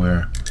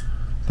 where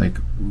like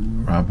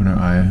Robin or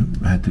I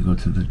had to go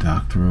to the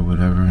doctor or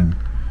whatever, and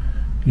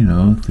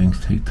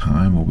things take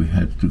time, or we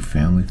had to do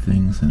family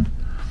things, and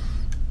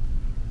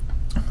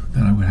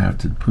then I would have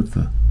to put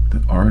the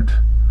art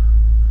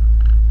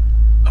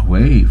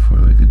away for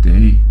like a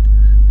day,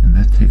 and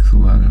that takes a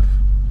lot of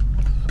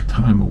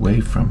time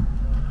away from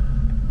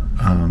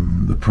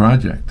the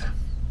project.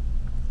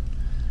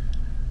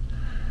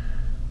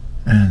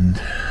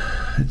 And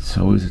it's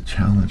always a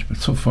challenge, but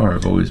so far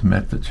I've always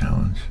met the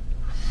challenge.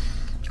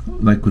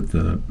 Like with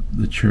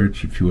the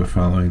church, if you were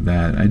following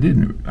that,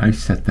 I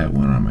set that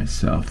one on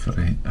myself,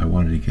 that I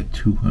wanted to get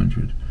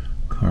 200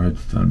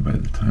 cards done by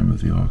the time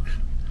of the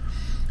auction.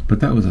 But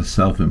that was a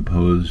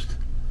self-imposed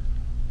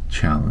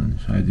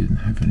challenge. I didn't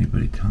have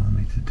anybody telling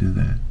me to do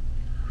that.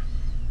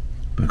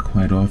 But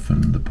quite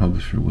often the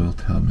publisher will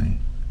tell me,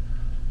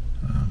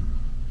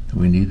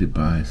 we need it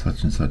by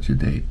such and such a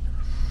date.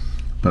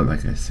 But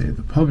like I say,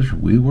 the publisher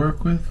we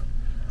work with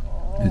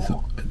is,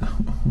 oh,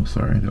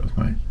 sorry, that was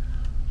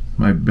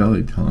my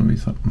belly telling me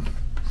something.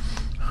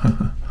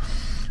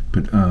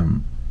 But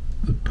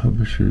the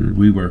publisher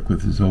we work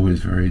with is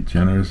always very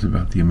generous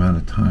about the amount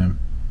of time,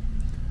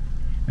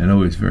 and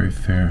always very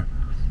fair.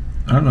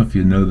 I don't know if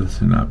you know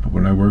this or not, but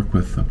when I work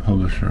with the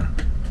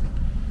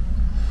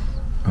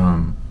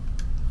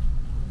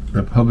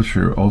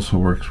publisher also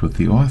works with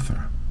the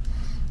author.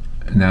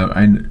 Now,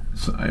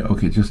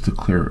 okay, just to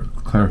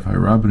clarify,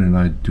 Robin and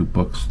I do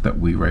books that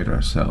we write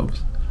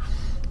ourselves.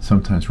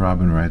 Sometimes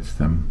Robin writes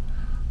them,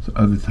 so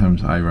other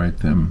times I write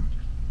them,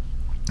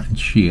 and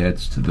she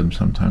adds to them.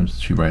 Sometimes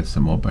she writes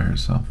them all by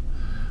herself,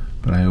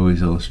 but I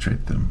always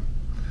illustrate them.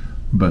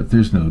 But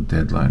there's no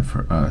deadline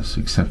for us,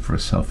 except for a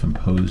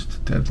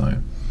self-imposed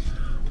deadline.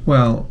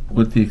 Well,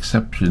 with the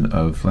exception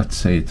of, let's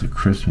say it's a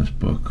Christmas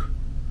book,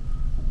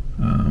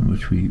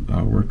 which we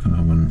are working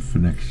on one for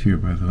next year,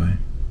 by the way.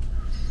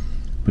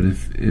 But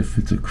if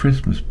it's a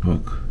Christmas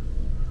book,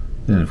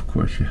 then of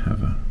course you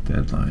have a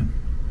deadline.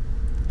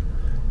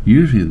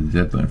 Usually the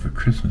deadline for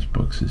Christmas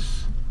books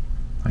is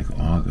like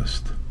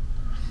August.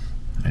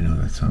 I know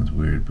that sounds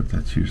weird, but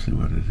that's usually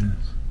what it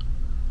is.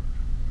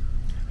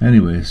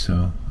 Anyway,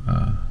 so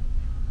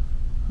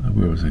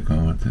where was I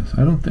going with this?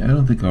 I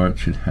don't think art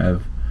should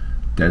have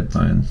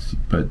deadlines,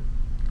 but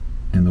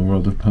in the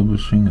world of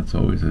publishing, it's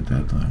always a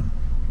deadline.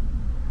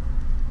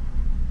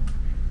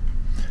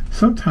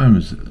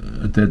 Sometimes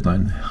a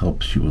deadline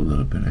helps you a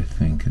little bit, I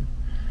think. It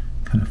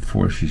kind of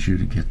forces you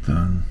to get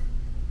done.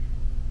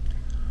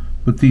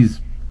 With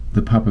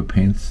the Poppa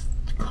paints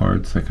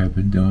cards like I've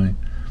been doing,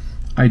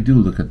 I do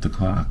look at the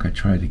clock. I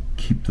try to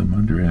keep them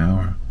under an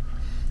hour,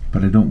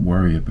 but I don't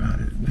worry about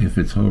it. If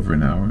it's over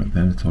an hour,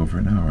 then it's over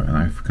an hour, and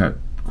I've got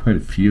quite a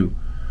few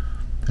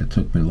that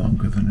took me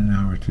longer than an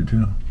hour to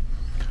do.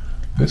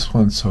 This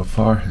one so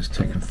far has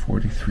taken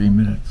 43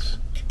 minutes.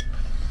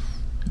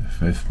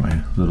 If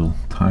my little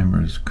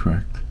timer is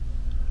correct.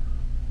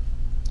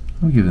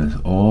 I'm giving this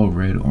all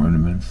red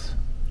ornaments.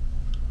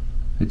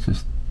 I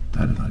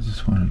don't know, I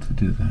just wanted to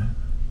do that.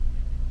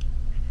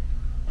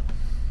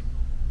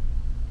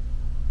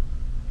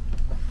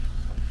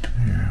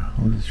 Here,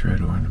 all these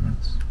red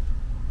ornaments.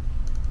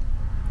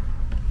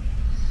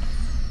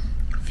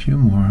 A few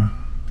more.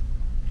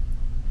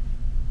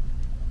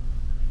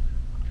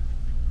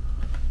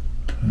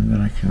 And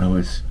then I can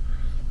always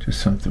do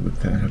something with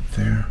that up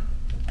there.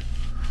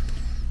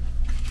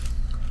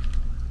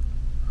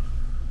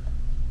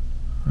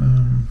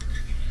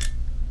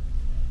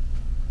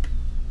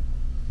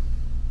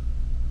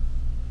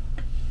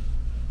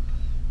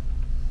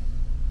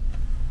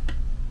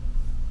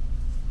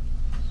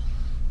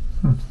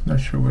 Not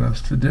sure what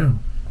else to do.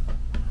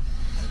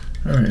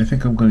 Alright, I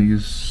think I'm going to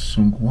use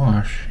some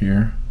gouache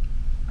here.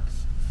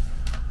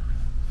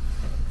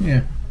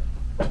 Yeah.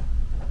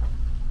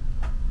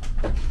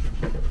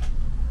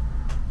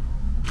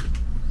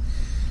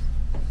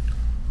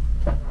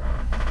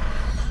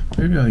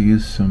 Maybe I'll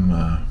use some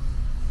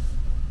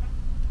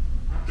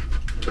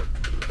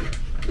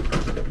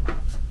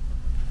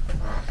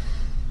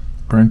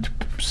burnt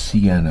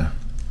sienna.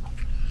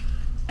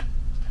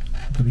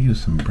 I'm going to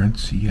use some burnt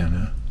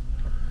sienna.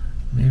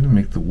 Maybe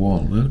make the wall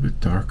a little bit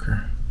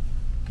darker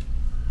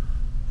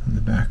in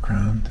the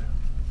background.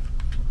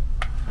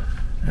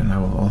 And I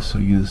will also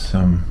use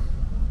some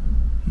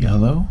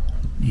yellow,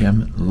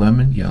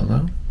 lemon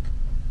yellow.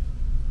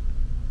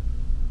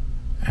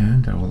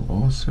 And I will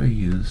also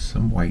use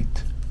some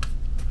white.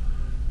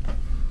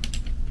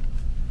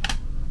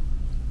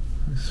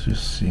 Let's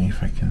just see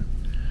if I can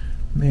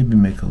maybe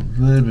make a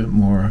little bit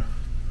more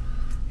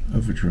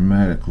of a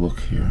dramatic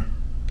look here.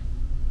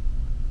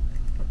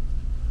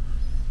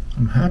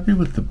 I'm happy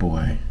with the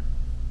boy.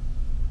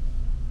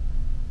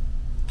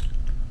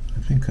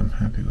 I think I'm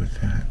happy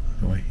with that,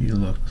 the way he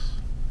looks.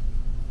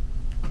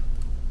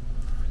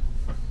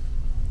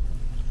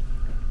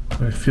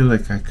 But I feel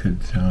like I could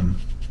let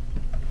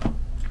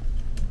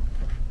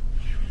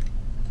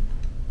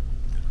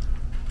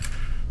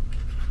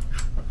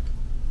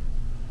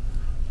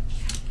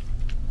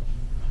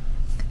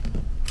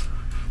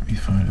me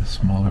find a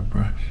smaller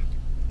brush.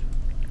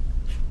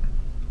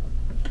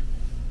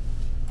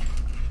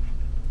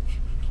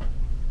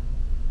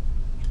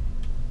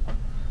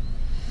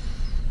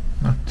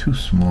 Not too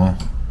small.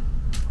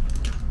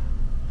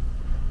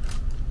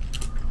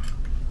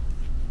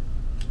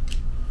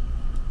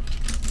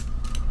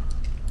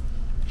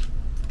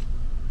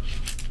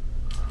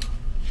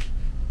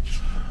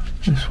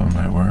 This one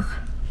might work.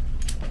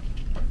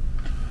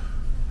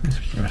 This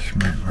brush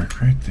might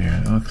work right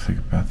there. It looks like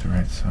about the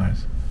right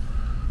size.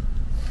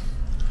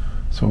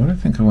 So what I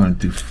think I want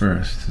to do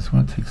first is I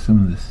want to take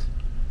some of this,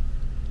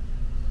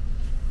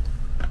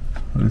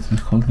 what is this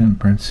called again?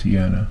 Burnt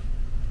sienna.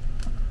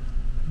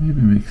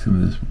 Maybe make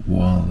some of this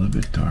wall a little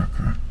bit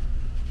darker.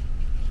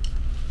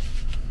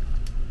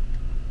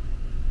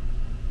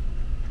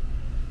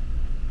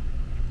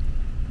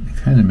 And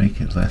kind of make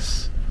it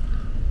less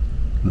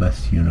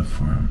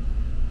uniform.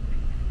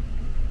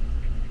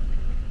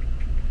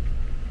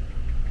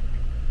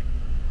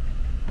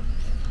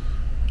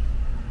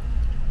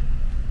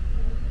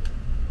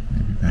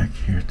 Maybe back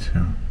here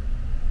too.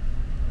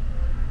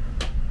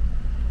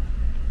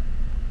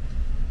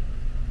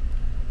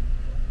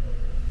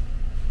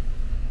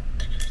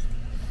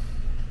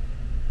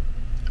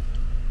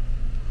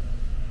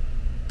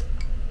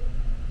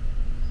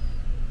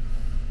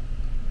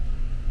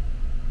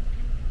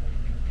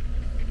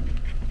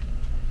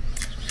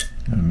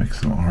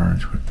 Mix some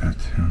orange with that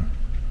too.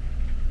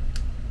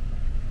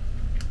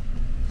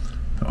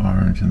 The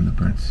orange and the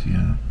burnt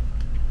sienna.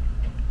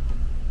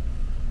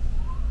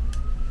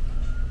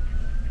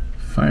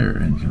 Fire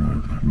engine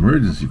or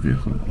emergency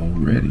vehicle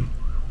already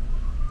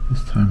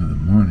this time of the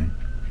morning.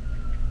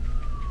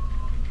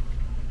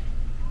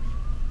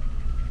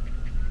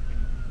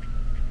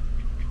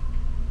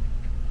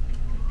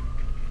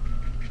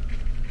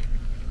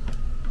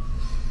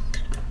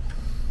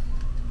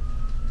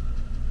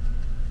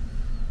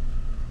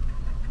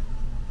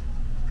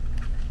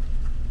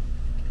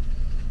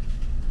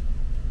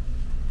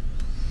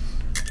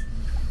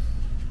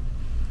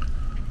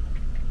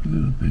 A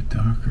little bit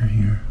darker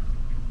here.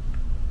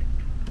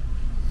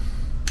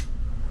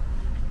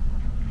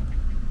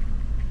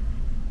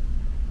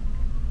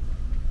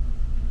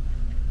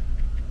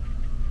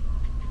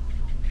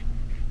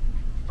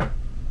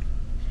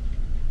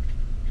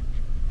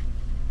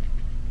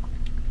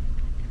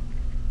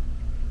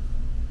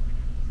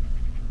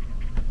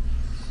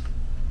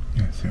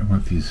 Yes, I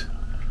want these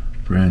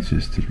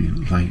branches to be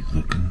light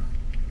looking.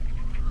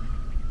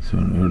 So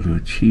in order to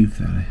achieve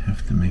that, I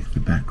have to make the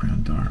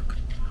background dark.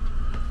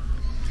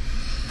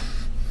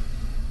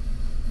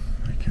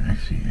 I can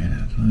actually add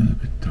it a little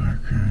bit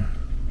darker.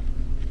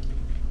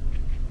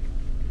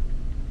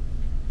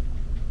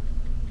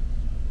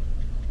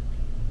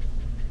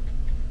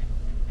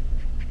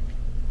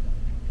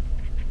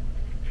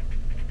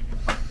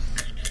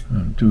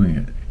 I'm doing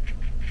it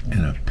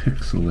in a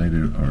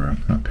pixelated, or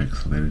not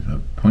pixelated, a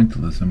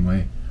pointillism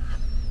way,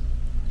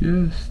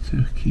 just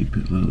to keep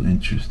it a little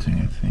interesting,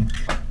 I think.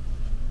 Let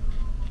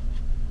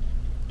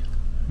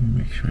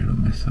me make sure I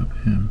don't mess up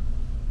him.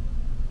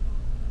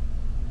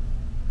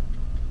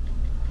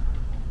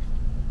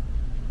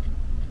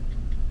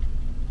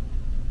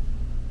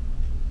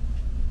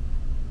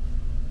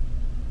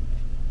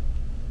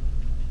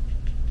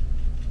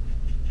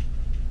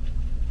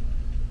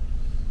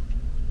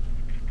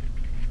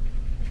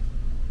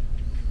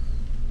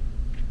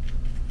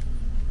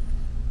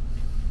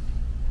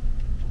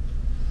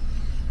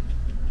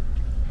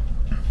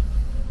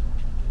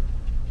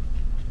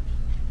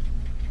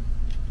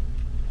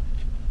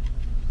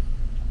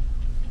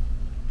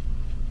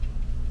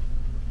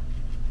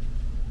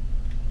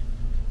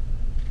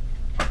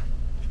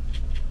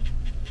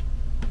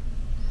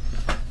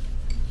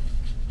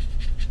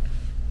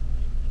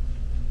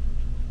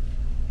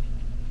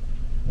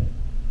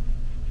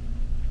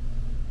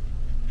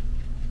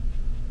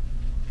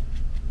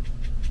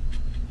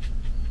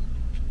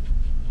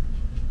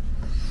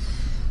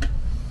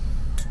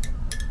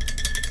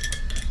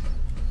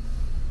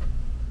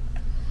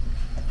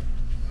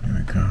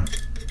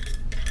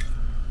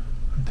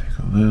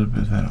 A little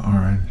bit of that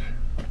orange,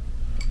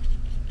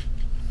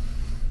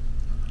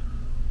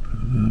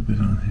 put a little bit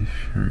on his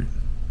shirt,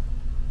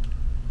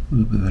 a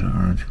little bit of that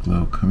orange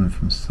glow coming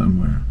from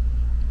somewhere.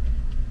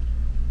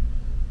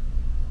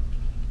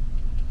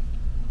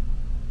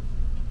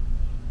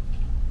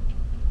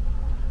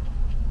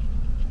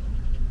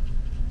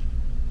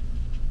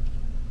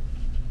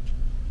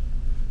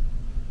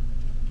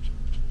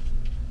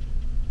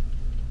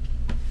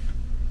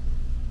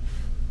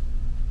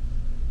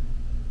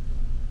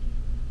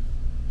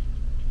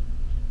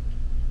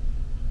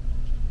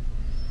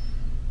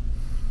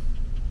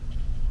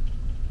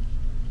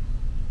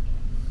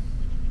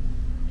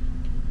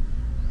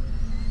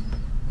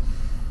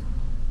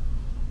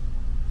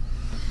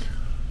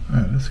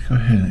 Let's go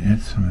ahead and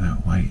add some of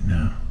that white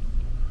now.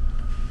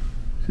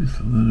 Just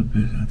a little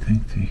bit, I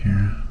think, to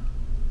here.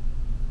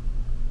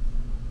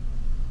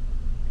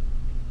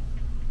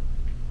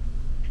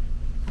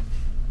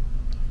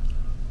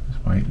 This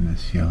white and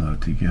this yellow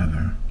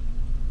together.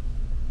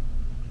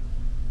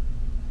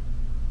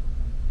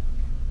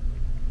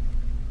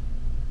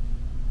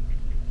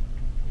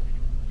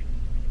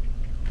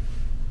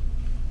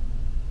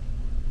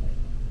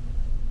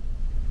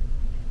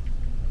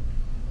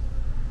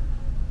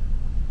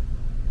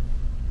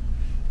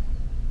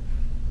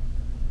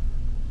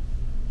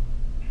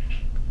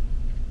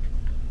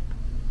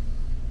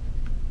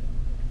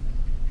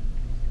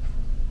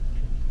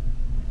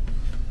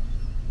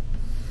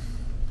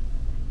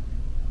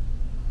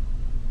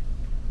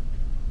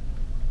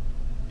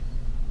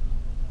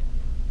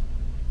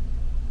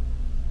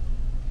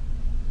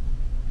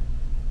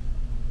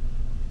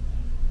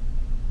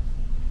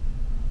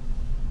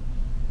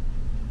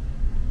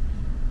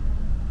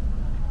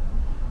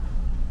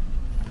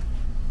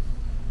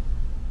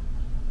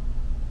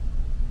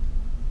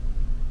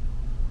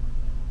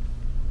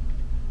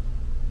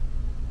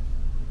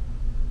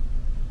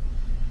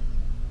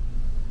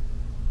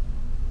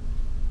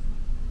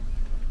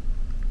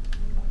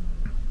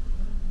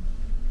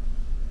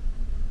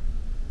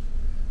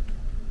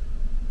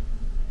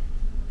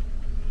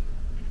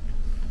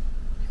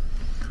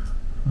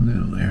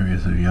 Little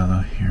areas of yellow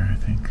here, I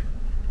think.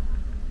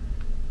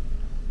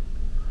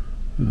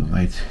 The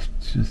light's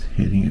just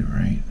hitting it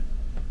right.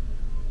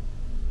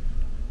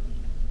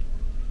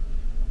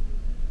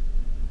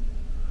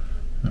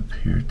 Up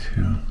here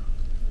too.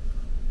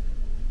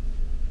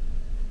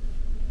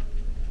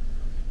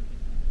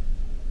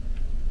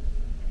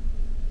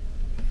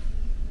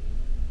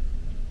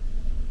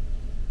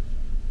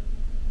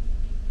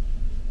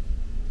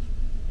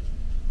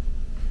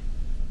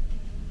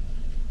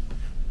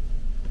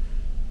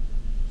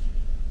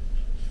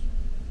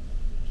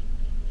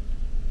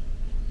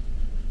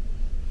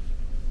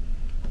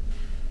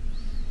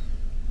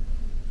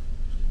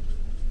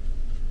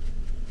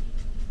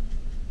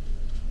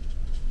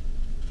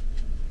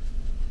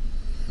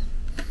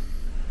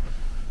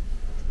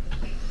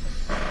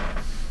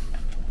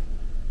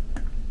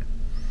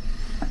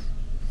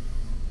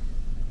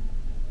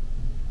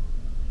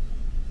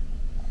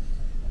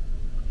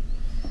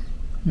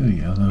 The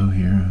yellow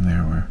here and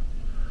there where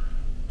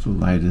the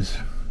light is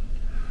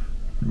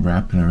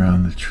wrapping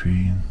around the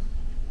tree and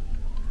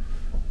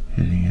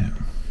hitting it.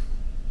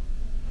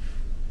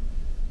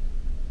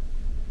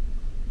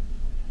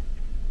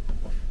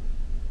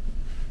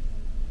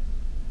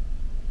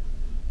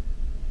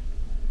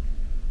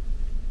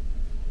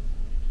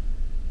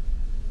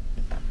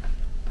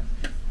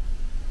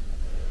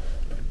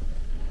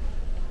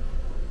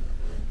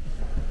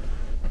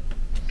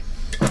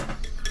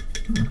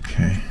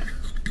 Okay.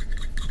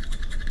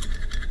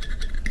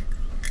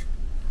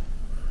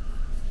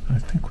 I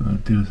think what I'll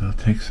do is I'll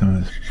take some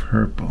of this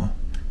purple.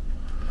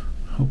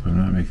 I hope I'm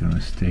not making a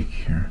mistake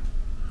here.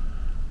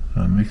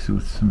 I'll mix it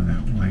with some of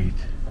that white.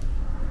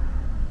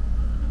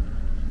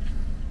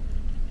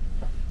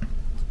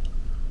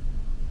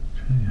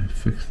 Trying to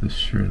fix this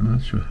shirt. I'm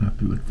not so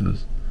happy with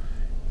those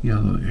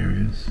yellow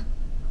areas.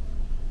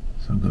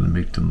 So I'm going to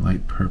make them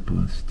light purple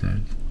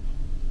instead.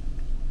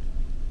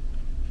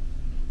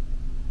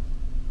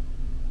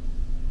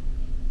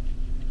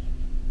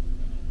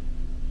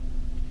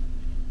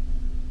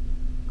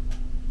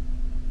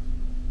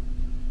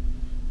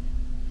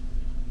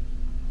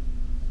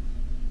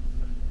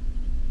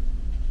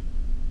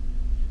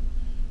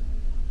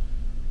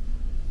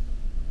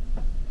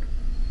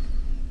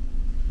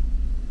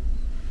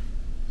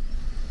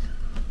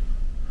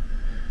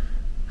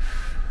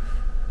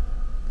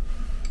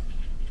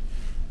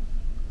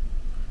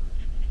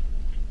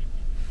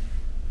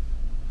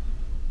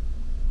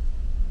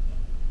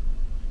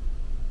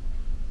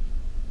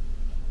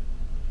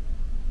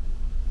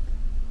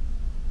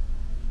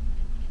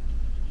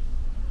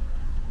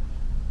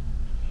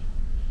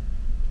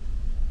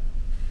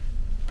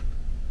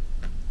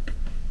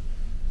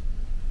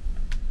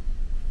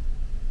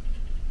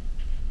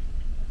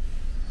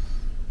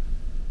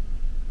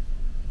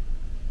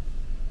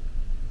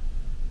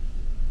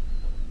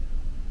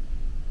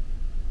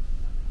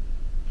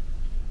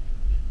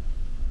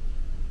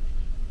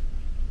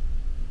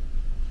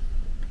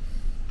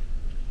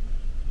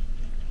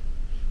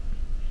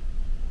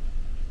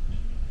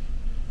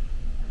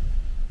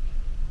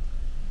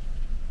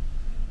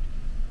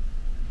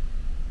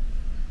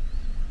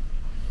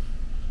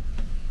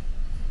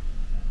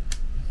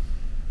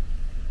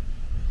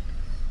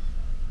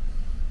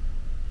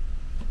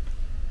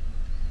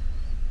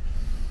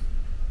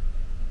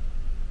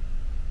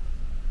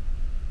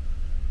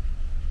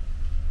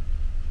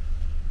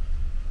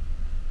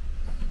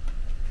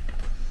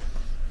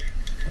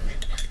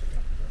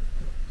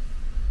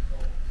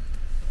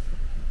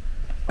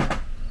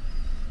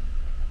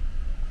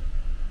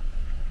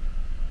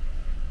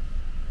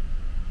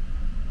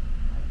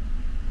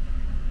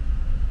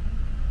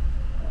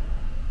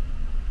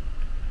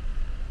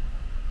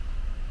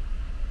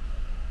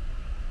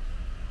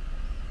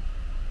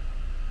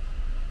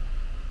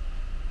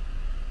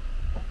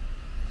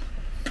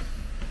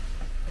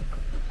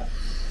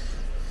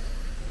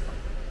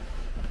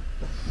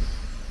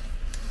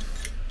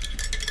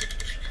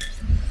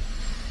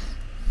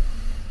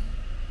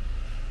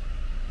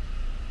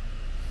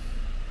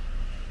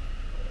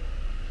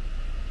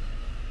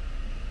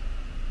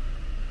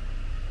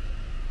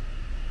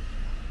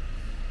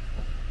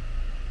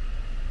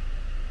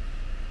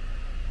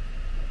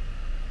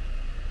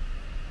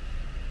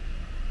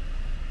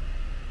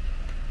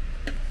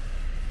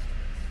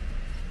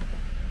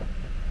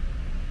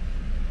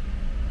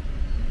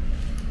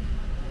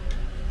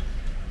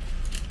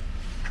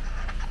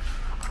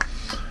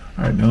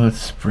 Alright, now let's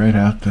spread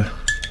out the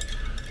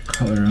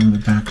color on the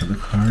back of the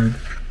card.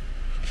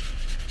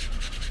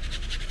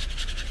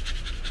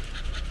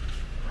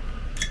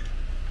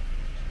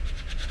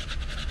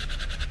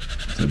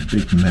 It's a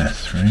big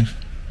mess, right?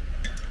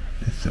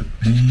 It's a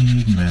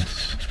big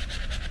mess.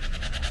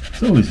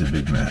 It's always a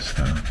big mess,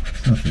 though.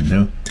 It's nothing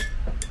new.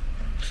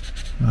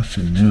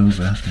 Nothing new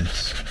about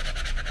this.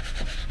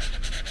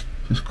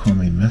 Just call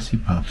me Messy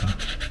Poppa.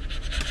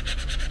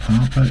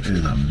 Poppa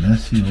is a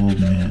messy old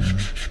man.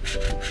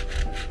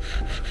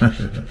 There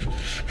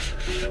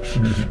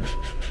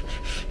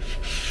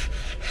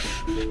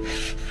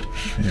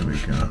we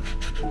go.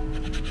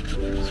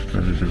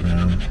 Spread it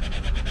around.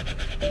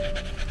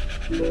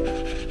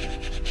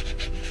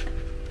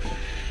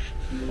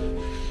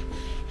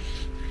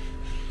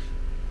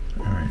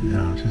 Alright,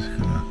 now I'm just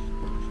gonna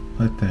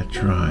let that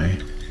dry.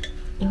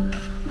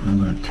 I'm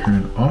gonna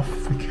turn off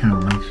the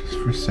camera just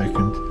for a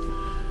second,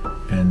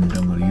 and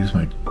I'm gonna use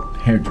my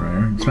hair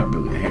dryer. It's not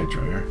really a hair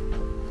dryer.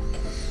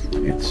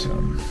 It's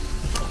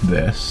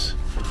this,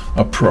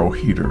 a pro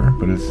heater,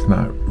 but it's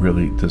not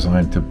really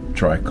designed to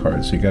dry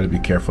cards. So you got to be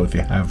careful if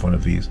you have one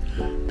of these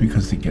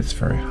because it gets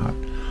very hot.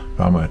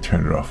 But I'm gonna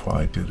turn it off while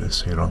I do this,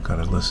 so you don't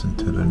gotta listen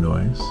to the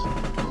noise.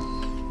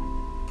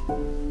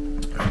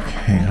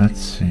 Okay,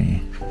 let's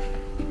see.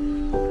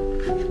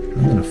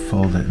 I'm gonna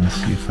fold it and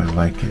see if I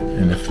like it,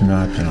 and if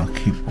not, then I'll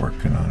keep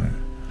working on it.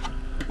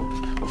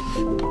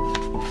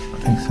 I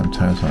think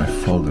sometimes when I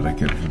fold it, I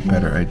get a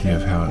better idea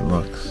of how it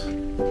looks.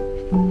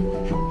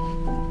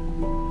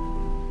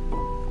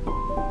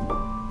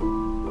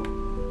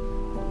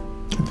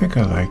 I think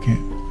I like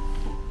it.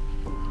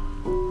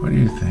 What do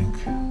you think?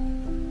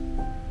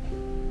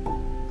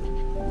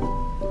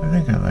 I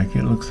think I like it.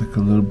 It looks like a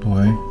little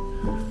boy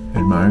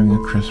admiring a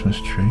Christmas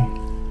tree,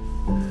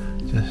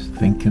 just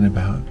thinking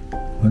about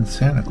when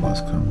Santa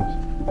Claus comes,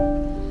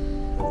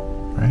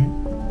 right?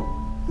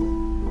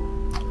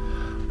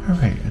 All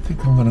right, I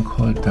think I'm gonna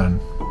call it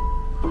done.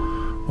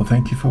 Well,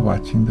 thank you for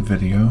watching the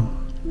video,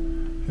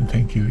 and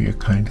thank you for your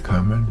kind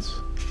comments,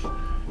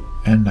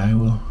 and I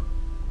will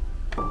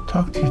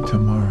talk to you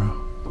tomorrow.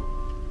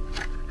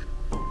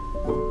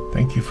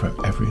 Thank you for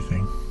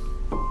everything.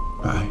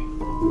 Bye.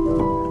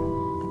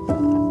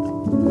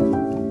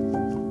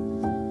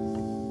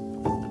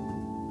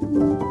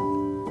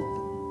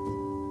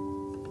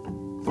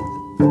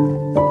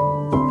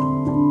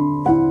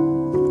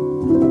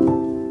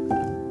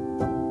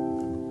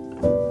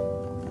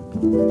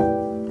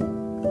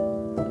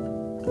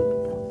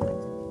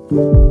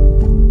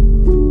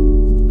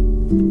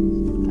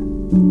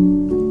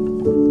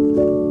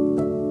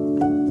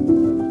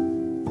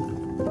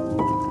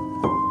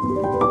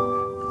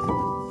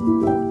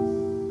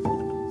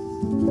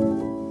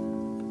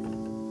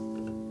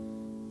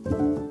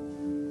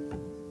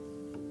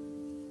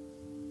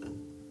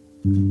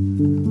 Thank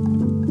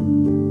you.